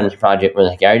VeeFriends project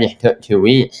was Gary just took 2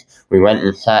 weeks. We went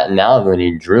and sat in Malibu and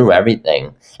he drew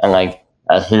everything. And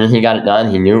as soon as he got it done,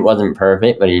 he knew it wasn't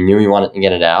perfect, but he knew he wanted to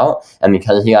get it out. And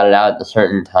because he got it out at a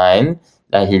certain time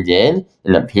that he did,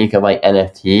 in the peak of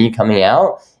NFT coming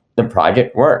out, the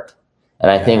project worked.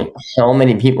 And I think so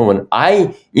many people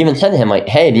I even said to him,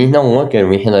 hey, these don't look good.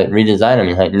 We should redesign them.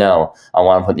 He's like, no, I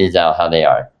want to put these out how they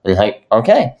are. And he's like,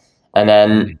 okay. And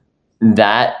then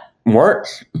that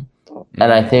works.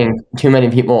 And I think too many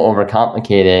people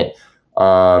overcomplicate it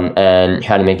and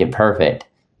try to make it perfect.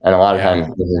 And a lot of times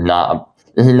this is not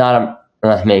a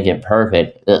let's make it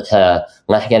perfect. It's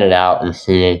let's get it out and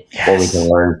see what we can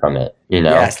learn from it.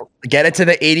 Yes. Get it to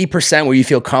the 80% where you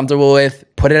feel comfortable with,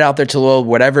 put it out there to the world,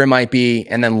 whatever it might be,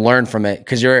 and then learn from it.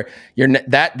 Cause you're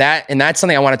that, and that's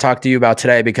something I want to talk to you about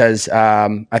today because,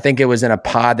 I think it was in a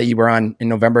pod that you were on in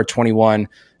November 21.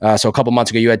 So a couple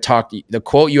months ago, you had talked, the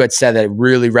quote you had said that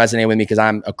really resonated with me because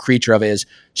I'm a creature of it is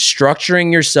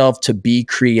structuring yourself to be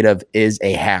creative is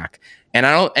a hack. And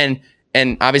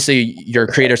and obviously you're a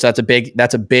creator. So that's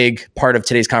a big part of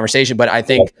today's conversation. But I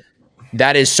think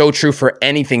that is so true for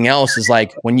anything else is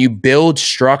like when you build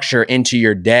structure into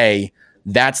your day,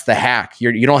 that's the hack.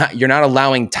 You're not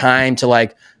allowing time to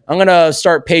like, I'm going to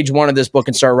start page 1 of this book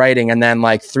and start writing. And then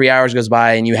like 3 hours goes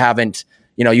by and you haven't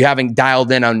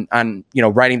dialed in on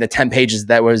writing the 10 pages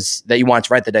that you want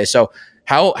to write the day. So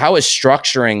how has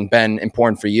structuring been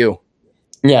important for you?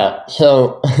 Yeah.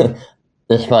 So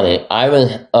it's funny. I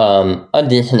was a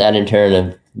decent editor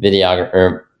and a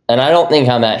videographer, and I don't think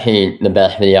I'm actually the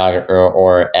best videographer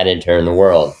or editor in the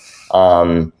world.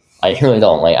 I really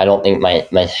don't. I don't think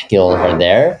my skills are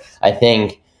there. I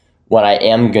think what I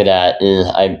am good at is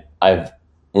I've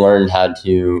learned how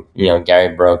to,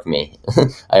 Gary broke me.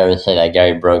 I always say that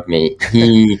Gary broke me.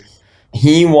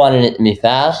 He wanted it to be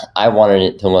fast. I wanted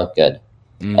it to look good.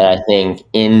 And I think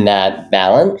in that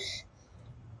balance,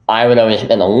 I would always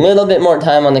spend a little bit more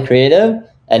time on the creative,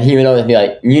 and he would always be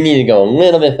like, you need to go a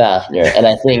little bit faster. And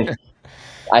I think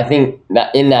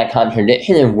that in that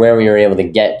contradiction of where we were able to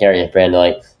get Gary's brand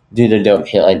to do the dope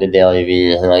shit like the Daily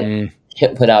V's and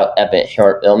put out epic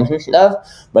short films and stuff,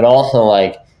 but also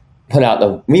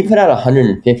we put out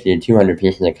 150 to 200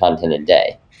 pieces of content a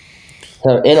day.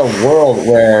 So in a world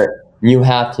where you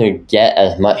have to get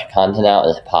as much content out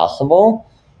as possible,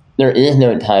 there is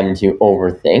no time to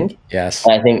overthink. Yes.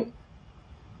 And I think,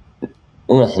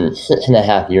 listen,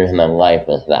 6.5 years of my life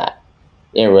was that.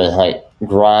 It was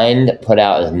grind, put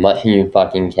out as much as you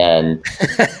fucking can,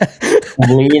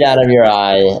 bleed out of your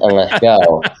eyes, and let's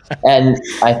go. And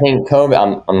I think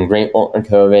COVID, I'm grateful for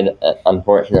COVID.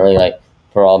 Unfortunately,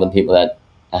 for all the people that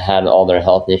had all their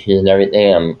health issues and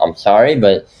everything, I'm sorry,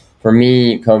 but for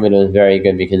me, COVID was very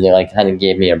good because it kind of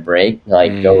gave me a break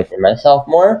to go within myself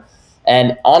more.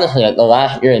 And honestly, the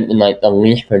last year has been the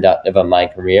least productive of my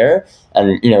career.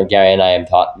 And Gary and I have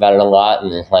talked about it a lot,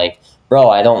 and it's bro,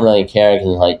 I don't really care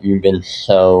because you've been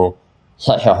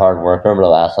such a hard worker over the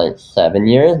last 7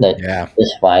 years that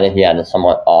it's fine if you had a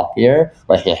somewhat off year.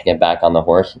 Let's just get back on the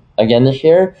horse again this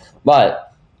year.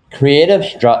 But creative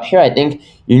structure, I think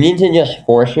you need to just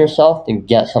force yourself to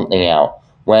get something out.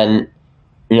 When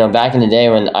back in the day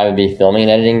when I would be filming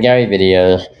and editing Gary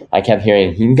videos, I kept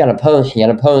hearing, you gotta post in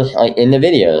the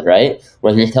videos, right?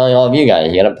 When he's telling all of you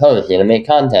guys, you gotta post, you gotta make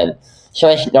content. So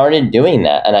I started doing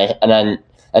that,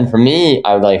 and for me,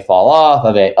 I would fall off.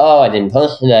 I'd be like, oh, I didn't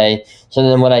post today. So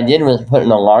then what I did was put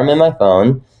an alarm in my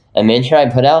phone and made sure I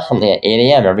put out something at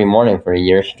 8 a.m. every morning for a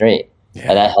year straight. Yeah.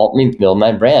 And that helped me build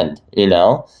my brand,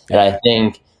 Yeah. And I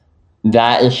think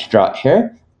that is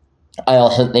structure. I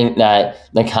also think that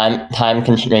the time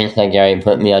constraints that Gary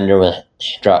put me under was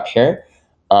structure.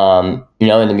 In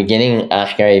the beginning,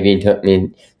 Ask Gary Vee took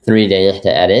me 3 days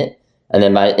to edit. And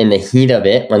then in the heat of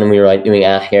it, when we were doing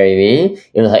Ask Gary Vee,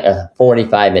 it was a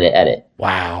 45-minute edit.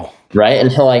 Wow. Right?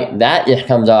 And so that just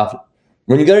comes off.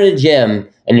 When you go to the gym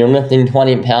and you're lifting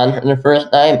 20 pounds for the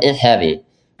first time, it's heavy.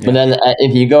 Yeah. But then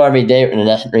if you go every day for the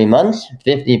next 3 months,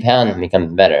 50 pounds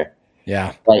becomes better.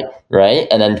 Yeah. Right?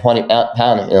 And then 20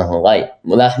 pounds is light.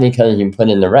 Well, that's because you put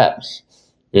in the reps,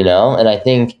 And I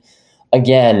think,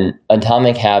 again,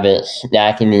 Atomic Habits,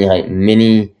 stacking these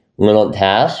mini little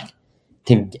tasks.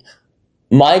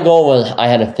 My goal was I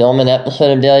had to film an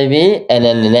episode of Daily Vee and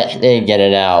then the next day get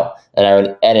it out. And I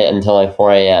would edit until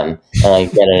 4 a.m.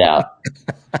 and get it out.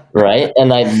 Right?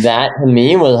 And that to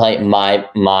me was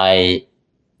my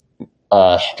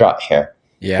structure.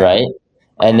 Yeah. Right?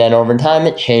 And then over time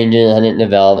it changes and it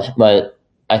develops, but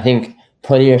I think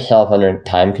putting yourself under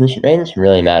time constraints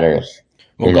really matters.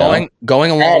 Well,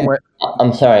 going along with.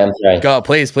 I'm sorry. Go,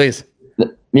 please.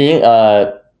 Being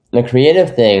the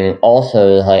creative thing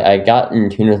also is I got in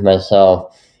tune with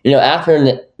myself.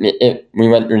 After we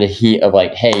went through the heat of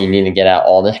hey, you need to get out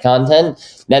all this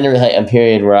content. Then there was a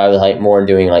period where I was more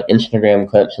doing Instagram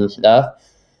clips and stuff.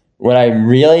 What I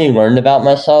really learned about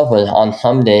myself was on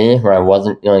some days where I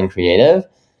wasn't feeling creative,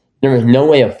 there was no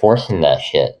way of forcing that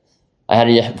shit. I had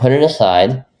to just put it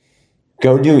aside,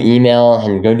 go do email,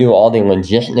 and go do all the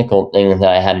logistical things that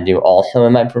I had to do also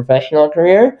in my professional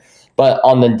career. But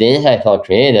on the days I felt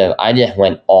creative, I just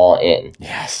went all in.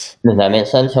 Yes. Does that make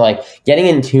sense? So getting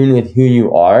in tune with who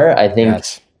you are, I think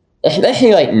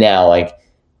especially like now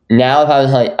if I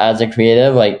was like as a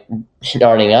creative like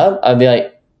starting up, I'd be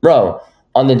like, bro,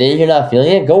 on the days you're not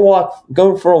feeling it,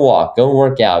 go for a walk, go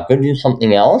work out, go do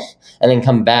something else, and then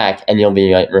come back and you'll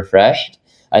be like refreshed.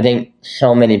 I think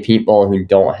so many people who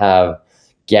don't have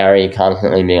Gary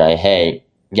constantly being like, hey,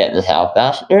 get this out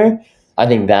faster, I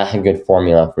think that's a good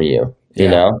formula for you. You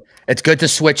know? It's good to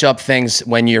switch up things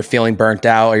when you're feeling burnt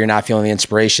out or you're not feeling the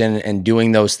inspiration, and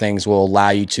doing those things will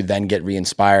allow you to then get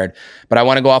re-inspired. But I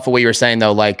want to go off of what you were saying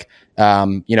though, like,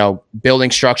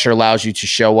 building structure allows you to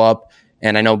show up.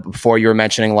 And I know before you were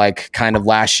mentioning like kind of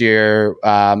last year,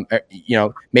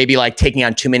 maybe like taking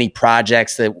on too many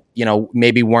projects that,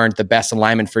 maybe weren't the best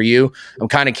alignment for you. I'm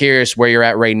kind of curious where you're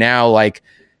at right now. Like,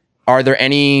 are there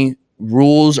any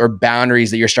rules or boundaries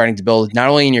that you're starting to build, not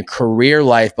only in your career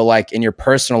life, but like in your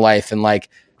personal life? And like,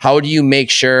 how do you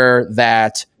make sure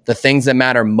that the things that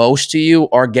matter most to you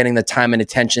are getting the time and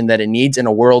attention that it needs in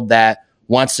a world that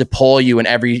wants to pull you in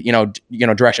every,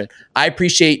 direction? I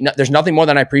appreciate, there's nothing more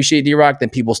than I appreciate, D-Rock, than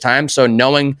people's time. So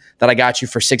knowing that I got you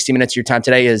for 60 minutes of your time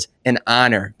today is an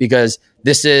honor, because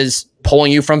this is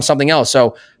pulling you from something else.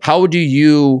 So how do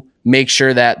you make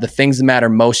sure that the things that matter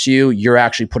most to you, you're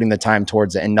actually putting the time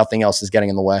towards it and nothing else is getting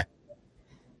in the way?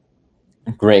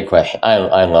 Great question.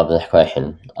 I love this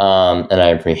question. And I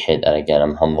appreciate that. Again,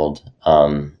 I'm humbled.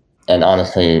 And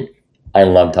honestly, I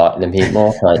love talking to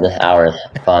people. So like this hour is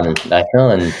fun and special.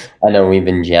 And I know we've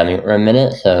been jamming for a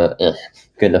minute, so it's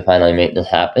good to finally make this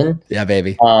happen. Yeah,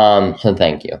 baby. So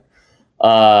thank you.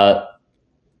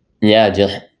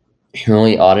 Just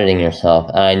truly auditing yourself.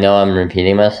 And I know I'm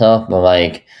repeating myself, but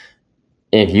like,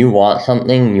 if you want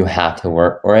something, you have to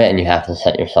work for it and you have to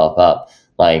set yourself up.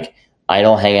 Like, I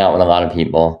don't hang out with a lot of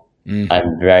people.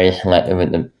 I'm very selective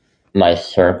with my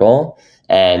circle,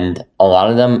 and a lot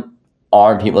of them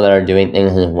are people that are doing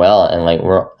things as well. And like,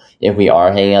 if we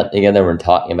are hanging out together, we're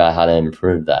talking about how to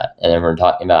improve that. And then we're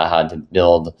talking about how to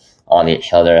build on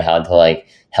each other, how to like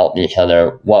help each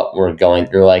other, what we're going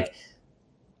through, like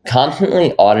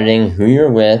constantly auditing who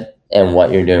you're with and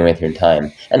what you're doing with your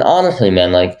time. And honestly,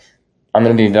 man, like, I'm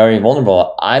going to be very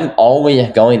vulnerable. I'm always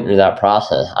going through that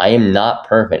process. I am not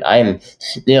perfect. I am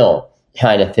still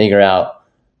trying to figure out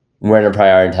where to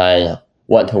prioritize,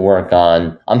 what to work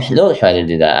on. I'm still trying to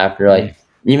do that after like,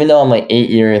 even though I'm like 8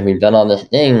 years, we've done all this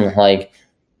thing, like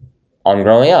I'm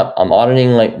growing up. I'm auditing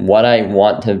like what I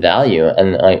want to value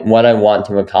and like what I want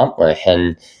to accomplish.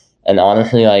 And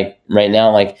honestly, like right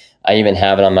now, like I even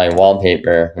have it on my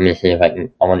wallpaper. Let me see if I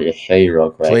want to just show you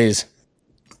real quick. Please.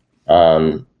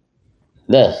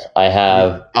 This I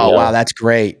have. Wow, that's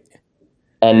great.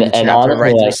 And honestly,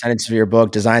 right to the sentence of your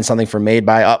book, design something for made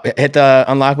by. Hit the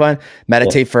unlock button.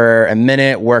 Meditate for a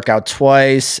minute, work out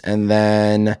twice, and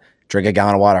then drink a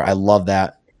gallon of water. I love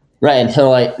that. Right, and so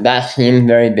like that seems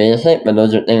very basic, but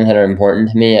those are things that are important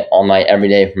to me on my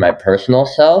everyday for my personal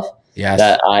self. Yes.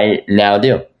 That I now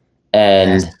do,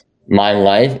 and my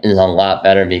life is a lot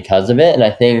better because of it. And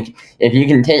I think if you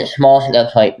can take small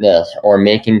steps like this, or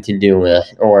making to-do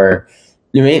lists, or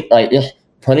doing like just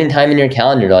putting time in your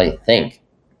calendar to like think,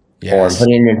 or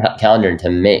putting in your calendar to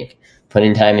make,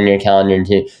 putting time in your calendar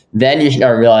to, then you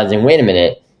start realizing, wait a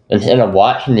minute, instead of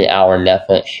watching the hour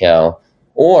Netflix show,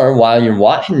 or while you're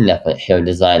watching the Netflix show,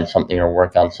 design something or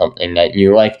work on something that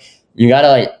you like, you gotta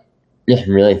like just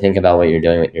really think about what you're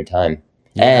doing with your time.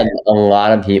 And a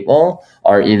lot of people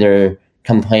are either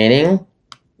complaining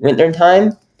with their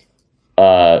time,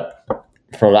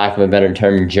 for lack of a better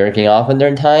term, jerking off with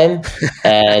their time,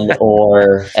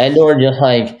 or just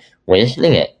like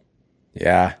wasting it.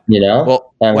 Yeah.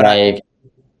 Well, and like,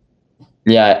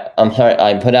 I'm sorry.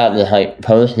 I put out this like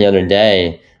post the other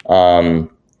day. I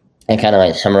kind of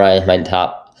like summarized my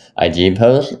top IG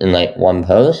posts in like one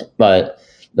post, but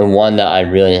the one that I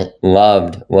really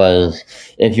loved was,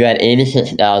 if you had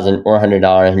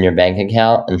 $86,400 in your bank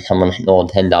account and someone stole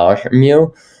 $10 from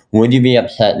you, would you be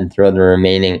upset and throw the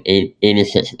remaining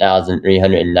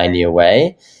 $86,390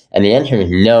 away? And the answer is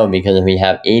no, because if we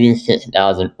have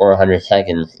 86,400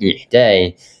 seconds each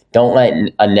day, don't let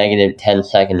a negative 10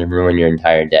 seconds ruin your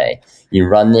entire day. You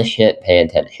run this shit, pay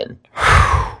attention.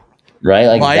 Right?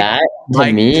 Like that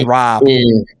to me is,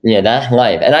 that's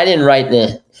life. And I didn't write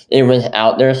this. It was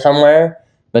out there somewhere,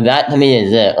 but that to me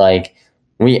is it. Like,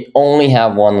 we only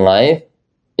have one life.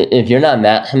 If you're not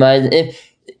maximizing,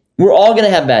 we're all going to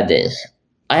have bad days.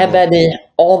 I have bad days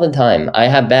all the time. I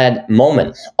have bad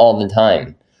moments all the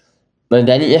time. But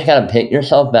then you just got to pick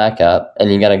yourself back up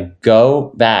and you got to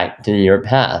go back to your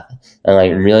path and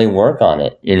like really work on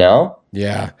it, Yeah.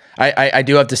 I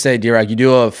do have to say, D-Rock, you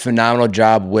do a phenomenal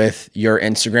job with your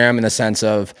Instagram in the sense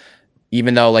of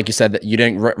even though, like you said, that you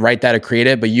didn't write that or create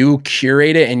it, but you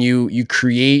curate it and you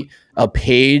create a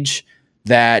page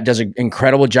that does an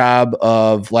incredible job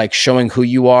of like showing who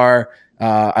you are.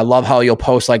 I love how you'll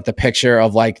post like the picture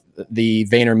of like the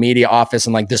VaynerMedia office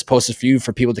and like this post is for you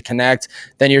for people to connect.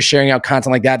 Then you're sharing out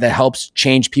content like that helps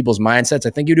change people's mindsets. I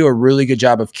think you do a really good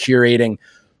job of curating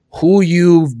who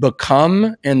you've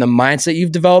become and the mindset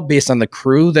you've developed based on the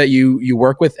crew that you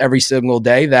work with every single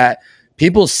day, that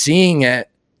people seeing it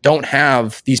don't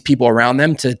have these people around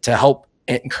them to help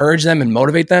encourage them and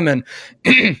motivate them. And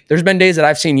there's been days that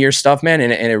I've seen your stuff, man,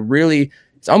 and it really,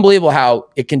 it's unbelievable how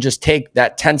it can just take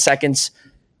that 10 seconds.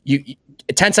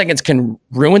 10 seconds can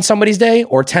ruin somebody's day,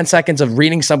 or 10 seconds of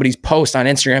reading somebody's post on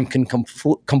Instagram can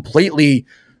completely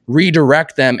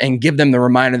redirect them and give them the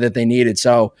reminder that they needed.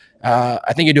 So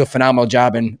I think you do a phenomenal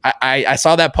job. And I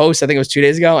saw that post, I think it was 2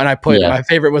 days ago, and I put my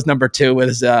favorite was number 2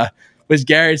 was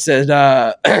Gary said,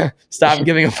 stop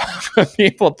giving a fuck what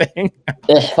people think.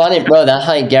 It's funny, bro. That's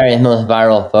like Gary's most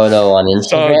viral photo on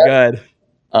Instagram.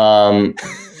 So good.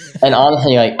 And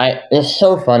honestly, like it's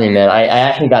so funny, man. I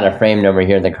actually got it framed over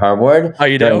here at the cardboard. Oh,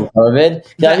 you do? COVID.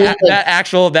 That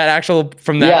actual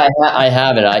from that. Yeah, I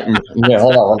have it. Here,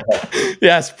 hold on one second.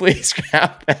 Yes, please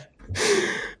grab it.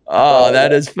 Oh,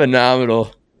 that is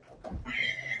phenomenal.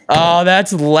 Oh,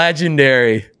 that's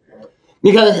legendary.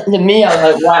 Because to me, I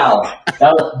was like, wow.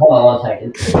 Hold on one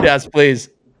second. Yes, please.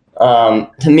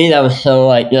 To me, that was so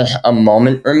like just a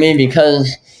moment for me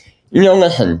because,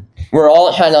 listen,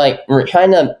 we're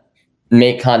trying to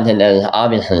make content that is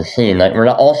obviously seen. Like, we're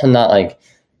also not like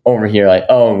over here like,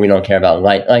 oh, we don't care about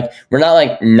light. Like, we're not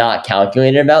like not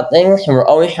calculated about things. So we're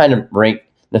always trying to break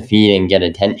the feed and get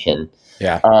attention.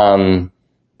 Yeah.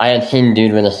 I had seen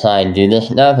dude with a sign do this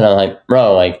stuff, and I'm like,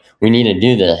 bro, like, we need to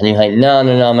do this. And he's like, no.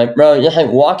 I'm like, bro, just like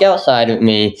walk outside with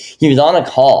me. He was on a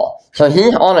call. So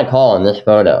he's on a call in this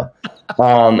photo.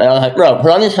 And I was like, bro, put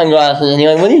on these sunglasses. And he's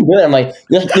like, what are you doing? I'm like,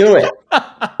 just do it.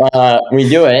 We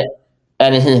do it.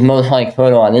 And it's his most like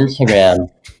photo on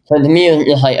Instagram. So to me, it was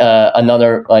just like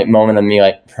another like moment of me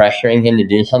like pressuring him to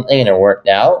do something, and it worked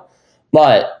out.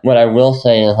 But what I will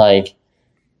say is like,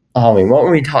 what were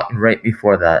we talking right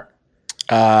before that?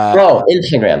 Bro,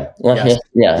 Instagram.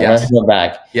 Let's go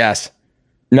back. Yes.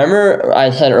 Remember I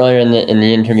said earlier in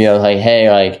the interview, I was like, hey,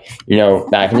 like,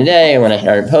 back in the day when I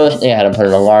started posting, I had to put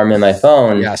an alarm in my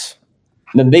phone. Yes.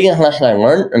 The biggest lesson I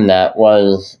learned from that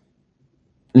was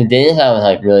the days I was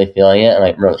like really feeling it and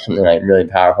like wrote something like really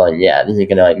powerful and this is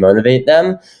gonna like motivate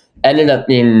them, ended up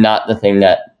being not the thing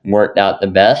that worked out the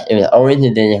best. It was always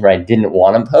the days where I didn't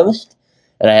want to post,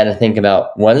 and I had to think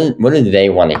about what do they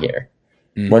want to hear?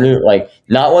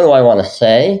 Not what do I want to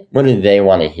say? What do they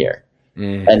want to hear?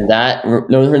 And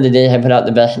those were the days I put out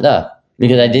the best stuff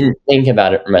because I didn't think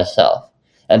about it for myself.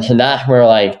 And so that's where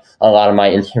like a lot of my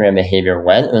Instagram behavior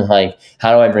went. It was like,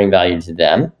 how do I bring value to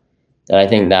them? And I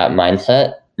think that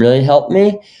mindset really helped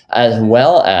me, as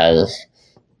well as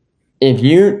if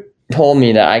you told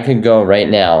me that I could go right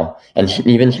now and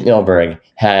Steven Spielberg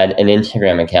had an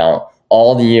Instagram account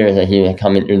all the years that he was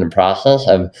coming through the process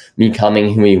of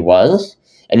becoming who he was,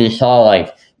 and you saw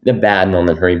like the bad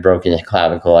moment where he broke his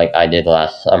clavicle like I did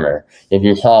last summer. If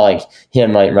you saw like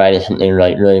him like writing something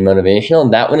like really motivational,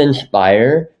 that would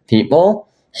inspire people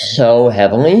so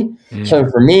heavily. So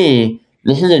for me,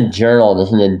 this is a journal,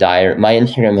 this is a diary. My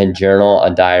Instagram had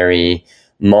a diary,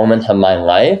 moments of my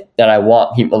life that I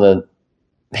want people to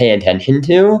pay attention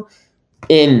to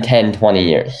in 10, 20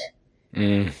 years.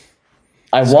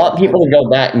 I want people to go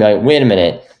back and be like, wait a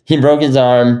minute, he broke his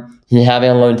arm, he's having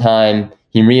a low time,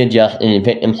 he readjusted, he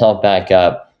picked himself back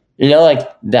up. Like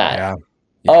that. Yeah.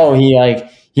 Oh,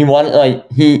 he wanted,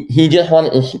 like, he just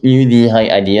wanted to spew these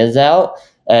like ideas out,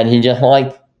 and he just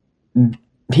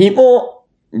people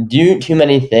do too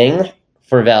many things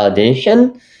for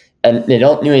validation, and they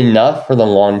don't do enough for the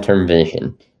long-term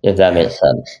vision, if that makes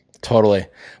sense. Totally.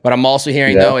 What I'm also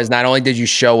hearing though is not only did you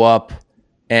show up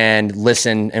and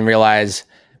listen and realize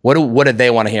what do they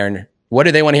want to hear? What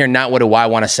do they want to hear? Not what do I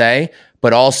want to say,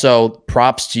 but also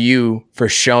props to you for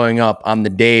showing up on the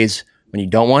days when you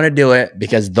don't want to do it,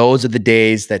 because those are the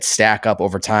days that stack up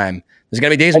over time. There's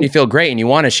going to be days when you feel great and you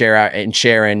want to share out and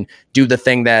share and do the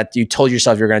thing that you told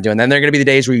yourself you're going to do. And then there are going to be the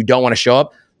days where you don't want to show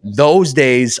up. Those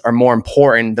days are more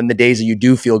important than the days that you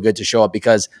do feel good to show up,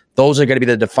 because those are going to be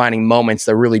the defining moments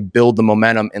that really build the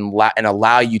momentum and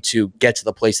allow you to get to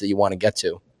the place that you want to get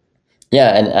to.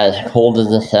 Yeah, and as cold as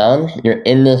it sounds, you're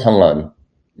in this alone.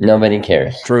 Nobody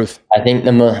cares. Truth. I think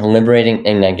the most liberating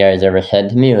thing that Gary's ever said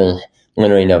to me was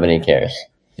literally nobody cares.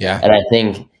 Yeah. And I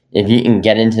think if you can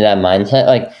get into that mindset,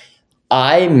 like,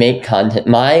 I make content.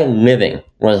 My living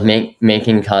was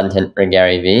making content for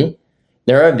Gary Vee.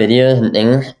 there are videos and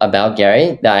things about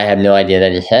Gary that I have no idea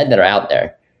that he said that are out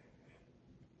there.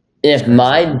 If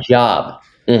my job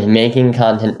is making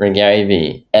content for Gary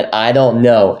Vee and I don't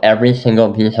know every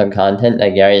single piece of content that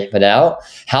Gary has put out,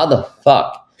 how the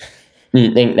fuck do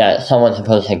you think that someone's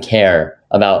supposed to care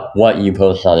about what you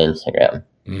post on Instagram?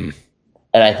 And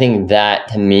I think that,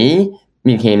 to me,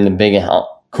 became the biggest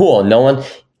help. Cool,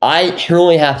 I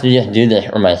truly have to just do this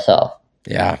for myself.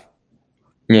 Yeah.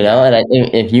 You know, and I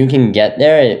think if you can get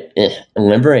there, it's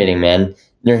liberating, man.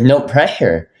 There's no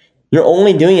pressure. You're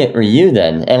only doing it for you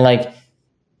then. And like,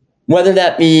 whether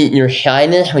that be your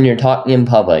shyness when you're talking in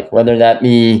public, whether that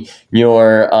be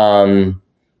your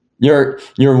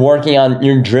you're working on,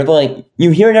 you're dribbling.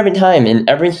 You hear it every time in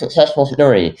every successful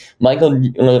story.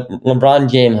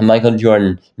 LeBron James and Michael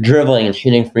Jordan dribbling and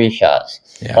shooting free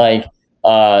shots. Yeah. Like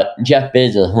Jeff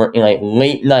Bezos working like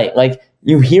late night. Like,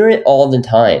 you hear it all the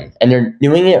time, and they're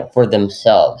doing it for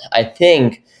themselves. I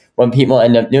think what people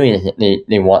end up doing is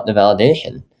they want the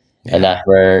validation, and that's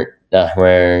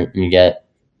where you get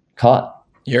caught.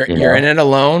 You're in it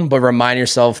alone, but remind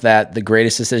yourself that the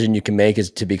greatest decision you can make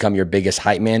is to become your biggest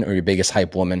hype man or your biggest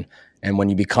hype woman. And when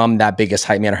you become that biggest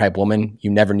hype man or hype woman, you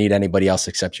never need anybody else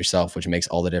except yourself, which makes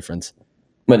all the difference.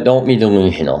 But don't be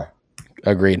delusional.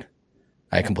 Agreed.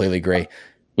 I completely agree.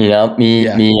 You know, be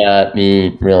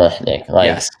realistic.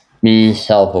 Like, be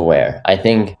self-aware. I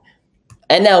think,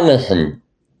 and now listen,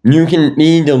 you can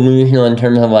be delusional in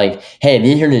terms of like, hey,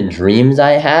 these are the dreams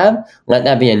I have. Let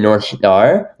that be a North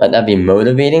Star. Let that be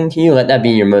motivating to you. Let that be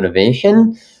your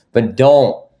motivation. But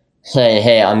don't say,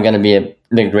 hey, I'm going to be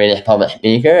the greatest public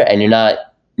speaker, and you're not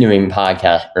doing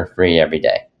podcasts for free every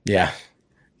day. Yeah,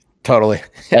 totally.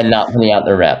 And not putting out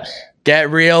the reps.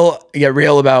 Get real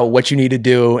about what you need to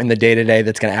do in the day-to-day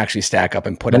that's going to actually stack up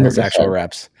and put in those actual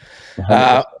reps.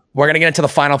 We're going to get into the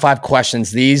final 5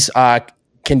 questions. These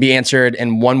can be answered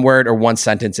in one word or one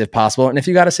sentence if possible. And if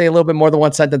you got to say a little bit more than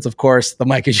one sentence, of course, the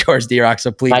mic is yours, D-Rock.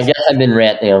 So please. I guess I've been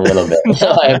ranting a little bit, so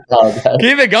I apologize.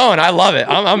 Keep it going. I love it.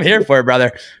 I'm here for it,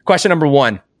 brother. Question number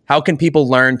 1. How can people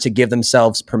learn to give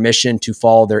themselves permission to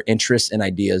follow their interests and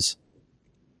ideas?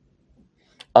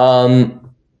 I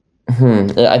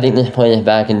think this plays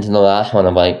back into the last one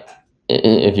of like,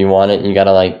 if you want it, you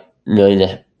gotta like really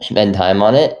just spend time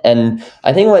on it. And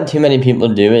I think what too many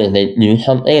people do is they do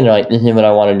something and they're like, this is what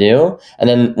I want to do. And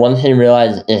then once they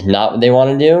realize it's not what they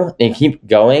want to do, they keep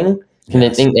going because they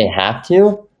think they have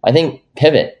to. I think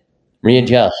pivot,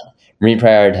 readjust,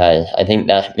 reprioritize. I think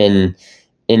that's been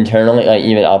internally, like,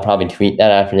 even I'll probably tweet that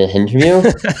after this interview.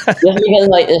 Just because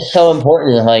like it's so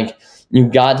important. Like,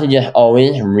 you've got to just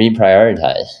always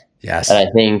reprioritize. Yes. And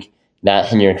I think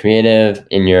that's in your creative,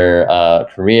 in your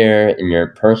career, in your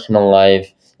personal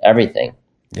life, everything.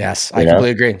 Yes, I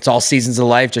completely agree. It's all seasons of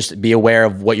life. Just be aware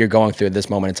of what you're going through at this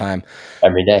moment in time.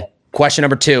 Every day. Question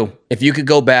number 2. If you could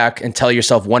go back and tell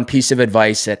yourself one piece of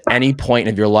advice at any point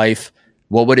of your life,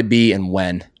 what would it be and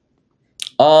when?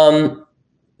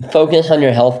 Focus on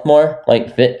your health more,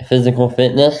 like physical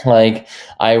fitness. Like,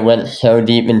 I went so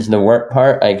deep into the work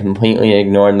part, I completely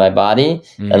ignored my body.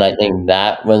 And I think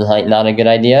that was like not a good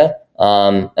idea.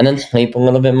 And then sleep a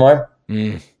little bit more.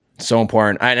 So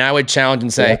important. And I would challenge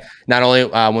and say, not only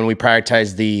when we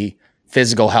prioritize the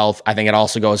physical health, I think it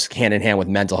also goes hand in hand with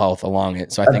mental health along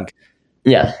it. So I think.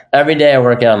 Yeah. Every day I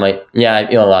work out, I'm like, yeah, I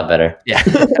feel a lot better. Yeah.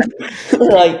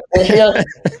 Like, you know,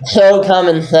 so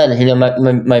common sense. You know,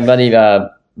 my buddy,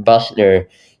 Buster,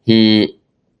 I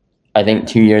think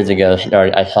 2 years ago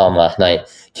started, I saw him last night.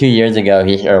 2 years ago,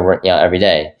 he started working out every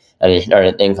day. And he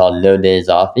started a thing called No Days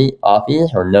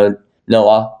Offies, or no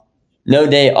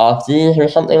day offsies or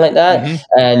something like that.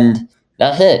 And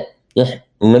that's it. Just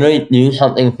literally do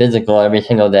something physical every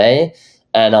single day.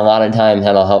 And a lot of times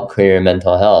that'll help clear your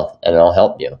mental health, and it'll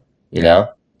help you, you know?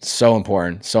 So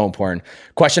important. So important.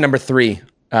 Question number 3.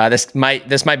 This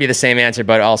might be the same answer,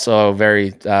 but also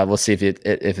very, we'll see if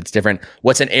it's different.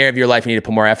 What's an area of your life you need to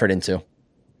put more effort into?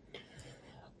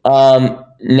 Now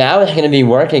it's going to be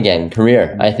work again,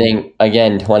 career. I think,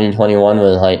 again, 2021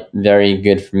 was like very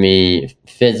good for me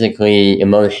physically,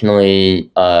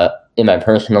 emotionally, in my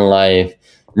personal life.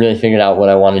 Really figured out what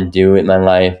I want to do with my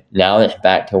life. Now it's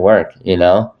back to work, you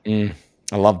know?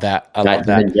 I love that. I'm like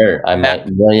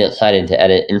really excited to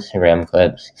edit Instagram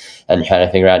clips and try to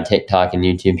figure out TikTok and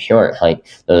YouTube Shorts. Like,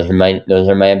 those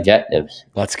are my objectives.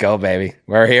 Let's go, baby.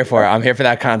 We're here for it. I'm here for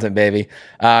that content, baby.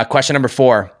 Question number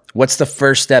 4. What's the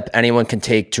first step anyone can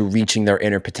take to reaching their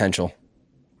inner potential?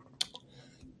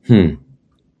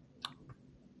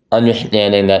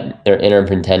 Understanding that their inner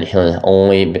potential is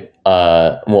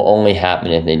will only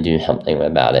happen if they do something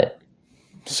about it.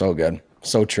 So good.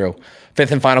 So true.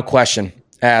 5th and final question.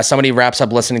 somebody wraps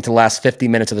up listening to the last 50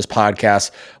 minutes of this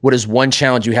podcast, what is one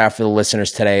challenge you have for the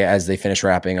listeners today as they finish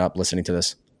wrapping up listening to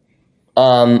this?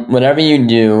 Whatever you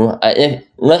do,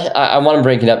 I want to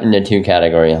break it up into two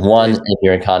categories. One, if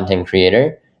you're a content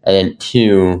creator, and then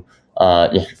two,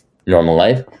 just normal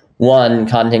life. One,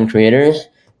 content creators,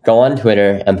 go on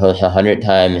Twitter and post 100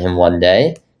 times in one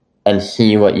day and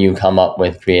see what you come up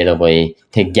with creatively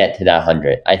to get to that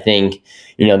 100. I think,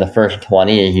 the first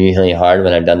 20 is usually hard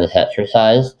when I've done this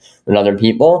exercise with other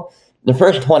people. The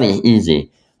first 20 is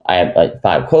easy. I have like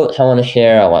 5 quotes I want to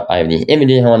share. I have these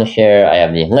images I want to share. I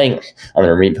have these links. I'm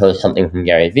going to repost something from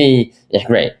Gary Vee. It's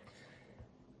great.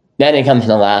 Then it comes to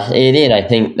the last 80, and I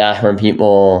think that's where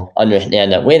people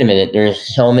understand that, wait a minute, there's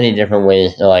so many different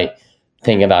ways to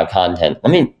think about content.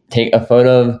 Let me take a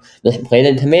photo of this plate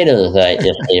of tomatoes that I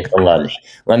just ate for lunch.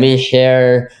 Let me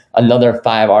share another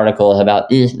 5 articles about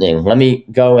these things. Let me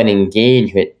go and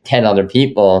engage with 10 other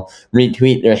people,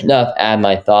 retweet their stuff, add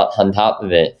my thoughts on top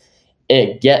of it.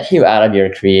 It gets you out of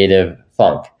your creative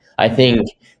funk. I think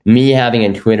me having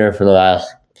a Twitter for the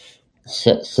last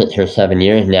 6 or 7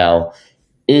 years now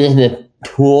is the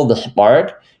tool, the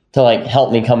spark to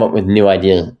help me come up with new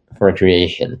ideas for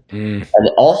creation, and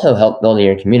also help building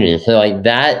your community. So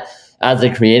that, as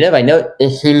a creative, I know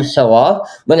it seems so off,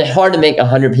 but it's hard to make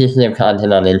 100 pieces of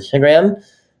content on Instagram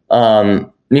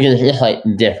because it's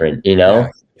just different, Yeah.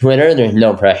 Twitter, there's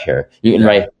no pressure. You can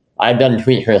write. I've done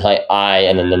tweets where it's I,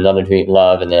 and then another tweet,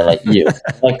 love, and then you.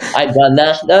 I've done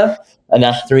that stuff, and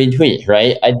that's 3 tweets,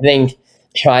 right? I think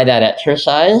try that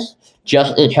exercise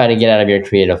just to try to get out of your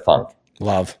creative funk.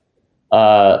 Love.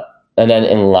 And then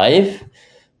in life,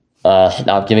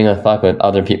 stop giving a fuck what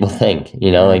other people think.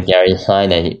 Like Gary Klein,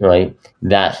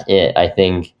 that's it. I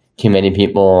think too many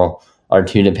people are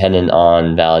too dependent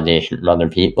on validation from other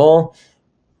people.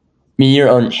 Be your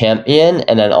own champion,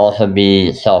 and then also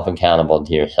be self-accountable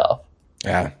to yourself.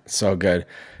 Yeah, so good.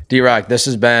 D-Rock, this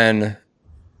has been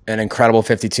an incredible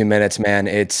 52 minutes, man.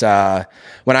 It's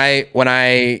when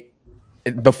I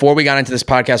before we got into this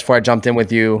podcast, before I jumped in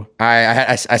with you,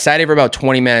 I sat here for about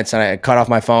 20 minutes and I cut off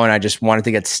my phone. I just wanted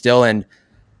to get still, and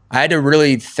I had to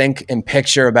really think and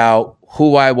picture about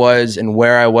who I was and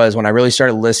where I was when I really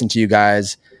started listening to you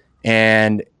guys.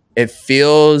 And it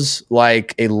feels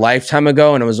like a lifetime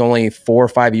ago, and it was only 4 or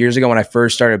 5 years ago when I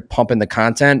first started pumping the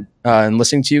content and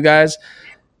listening to you guys.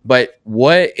 But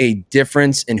what a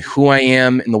difference in who I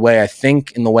am, in the way I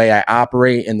think, in the way I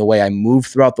operate, in the way I move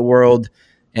throughout the world.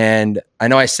 And I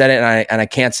know I said it, and I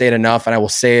can't say it enough, and I will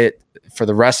say it for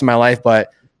the rest of my life. But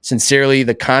sincerely,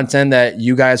 the content that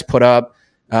you guys put up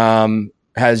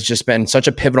has just been such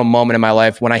a pivotal moment in my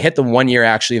life. When I hit the 1 year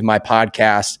actually of my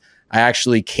podcast, I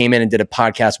actually came in and did a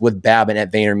podcast with Babin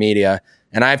at VaynerMedia,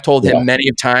 and I've told him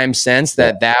many times since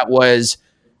that was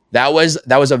there was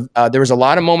a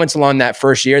lot of moments along that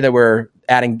first year that were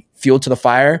adding fuel to the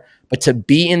fire, but to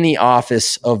be in the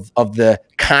office of the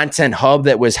content hub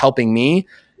that was helping me,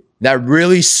 that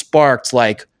really sparked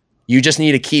you just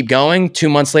need to keep going. 2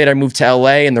 months later, I moved to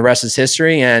LA, and the rest is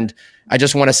history. And I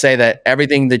just want to say that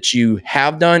everything that you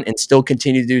have done and still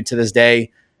continue to do to this day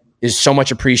is so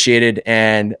much appreciated,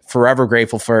 and forever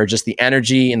grateful for just the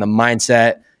energy and the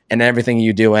mindset and everything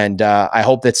you do. And I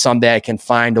hope that someday I can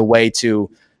find a way to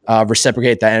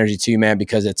reciprocate that energy to you, man,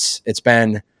 because it's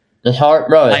been... It's hard,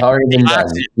 bro. It's already been done.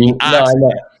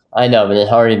 I know, but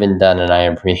it's already been done, and I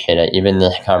appreciate it. Even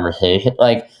this conversation,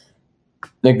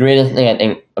 the greatest thing I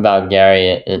think about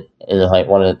Gary is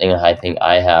one of the things I think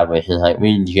I have, which is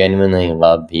we genuinely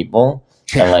love people,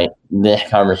 and this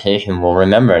conversation will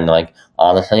remember, and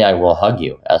honestly, I will hug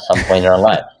you at some point in our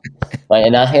life,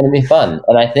 and that's gonna be fun.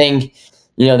 And I think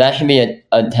that should be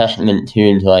a testament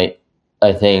to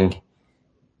I think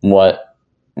what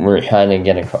we're trying to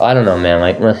get across. I don't know,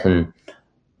 man. Listen.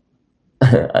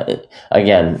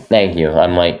 Again, thank you.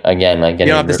 I'm getting. You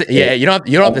don't have to say, you don't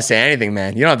have to say anything,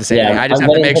 man. You don't have to say anything. I just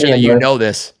have to make sure that you know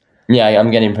this. Yeah, I'm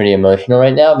getting pretty emotional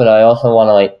right now, but I also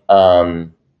want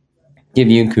to give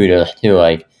you kudos too.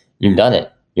 You've done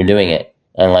it. You're doing it,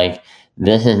 and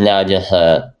this is now just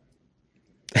a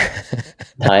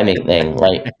timing thing.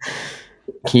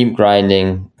 Keep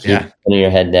grinding. Keep putting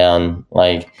your head down.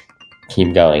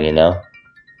 Keep going.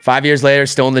 5 years later,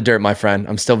 still in the dirt, my friend.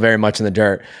 I'm still very much in the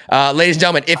dirt. Ladies and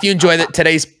gentlemen, if you enjoyed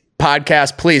today's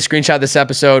podcast, please screenshot this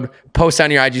episode, post on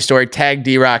your IG story, tag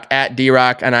D-Rock at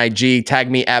D-Rock on IG,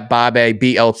 tag me at Babe,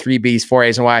 BL, 3 Bs, 4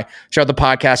 As, and Y. Share out the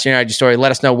podcast in your IG story.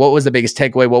 Let us know what was the biggest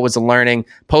takeaway, what was the learning.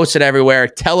 Post it everywhere.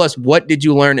 Tell us what did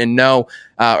you learn and know,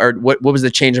 or what was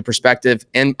the change in perspective.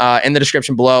 In the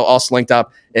description below, also linked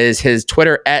up, is his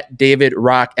Twitter at David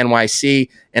Rock NYC,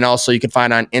 and also you can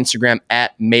find on Instagram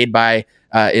at Made by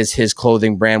is his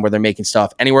clothing brand where they're making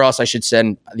stuff. Anywhere else I should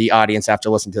send the audience after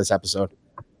listening to this episode?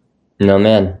 No,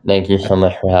 man. Thank you so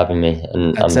much for having me.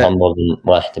 And I'm humbled and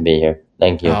blessed to be here.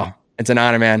 Thank you. Oh, it's an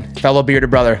honor, man. Fellow bearded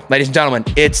brother. Ladies and gentlemen,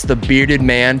 it's the Bearded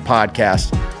Man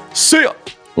Podcast. See ya.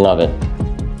 Love it.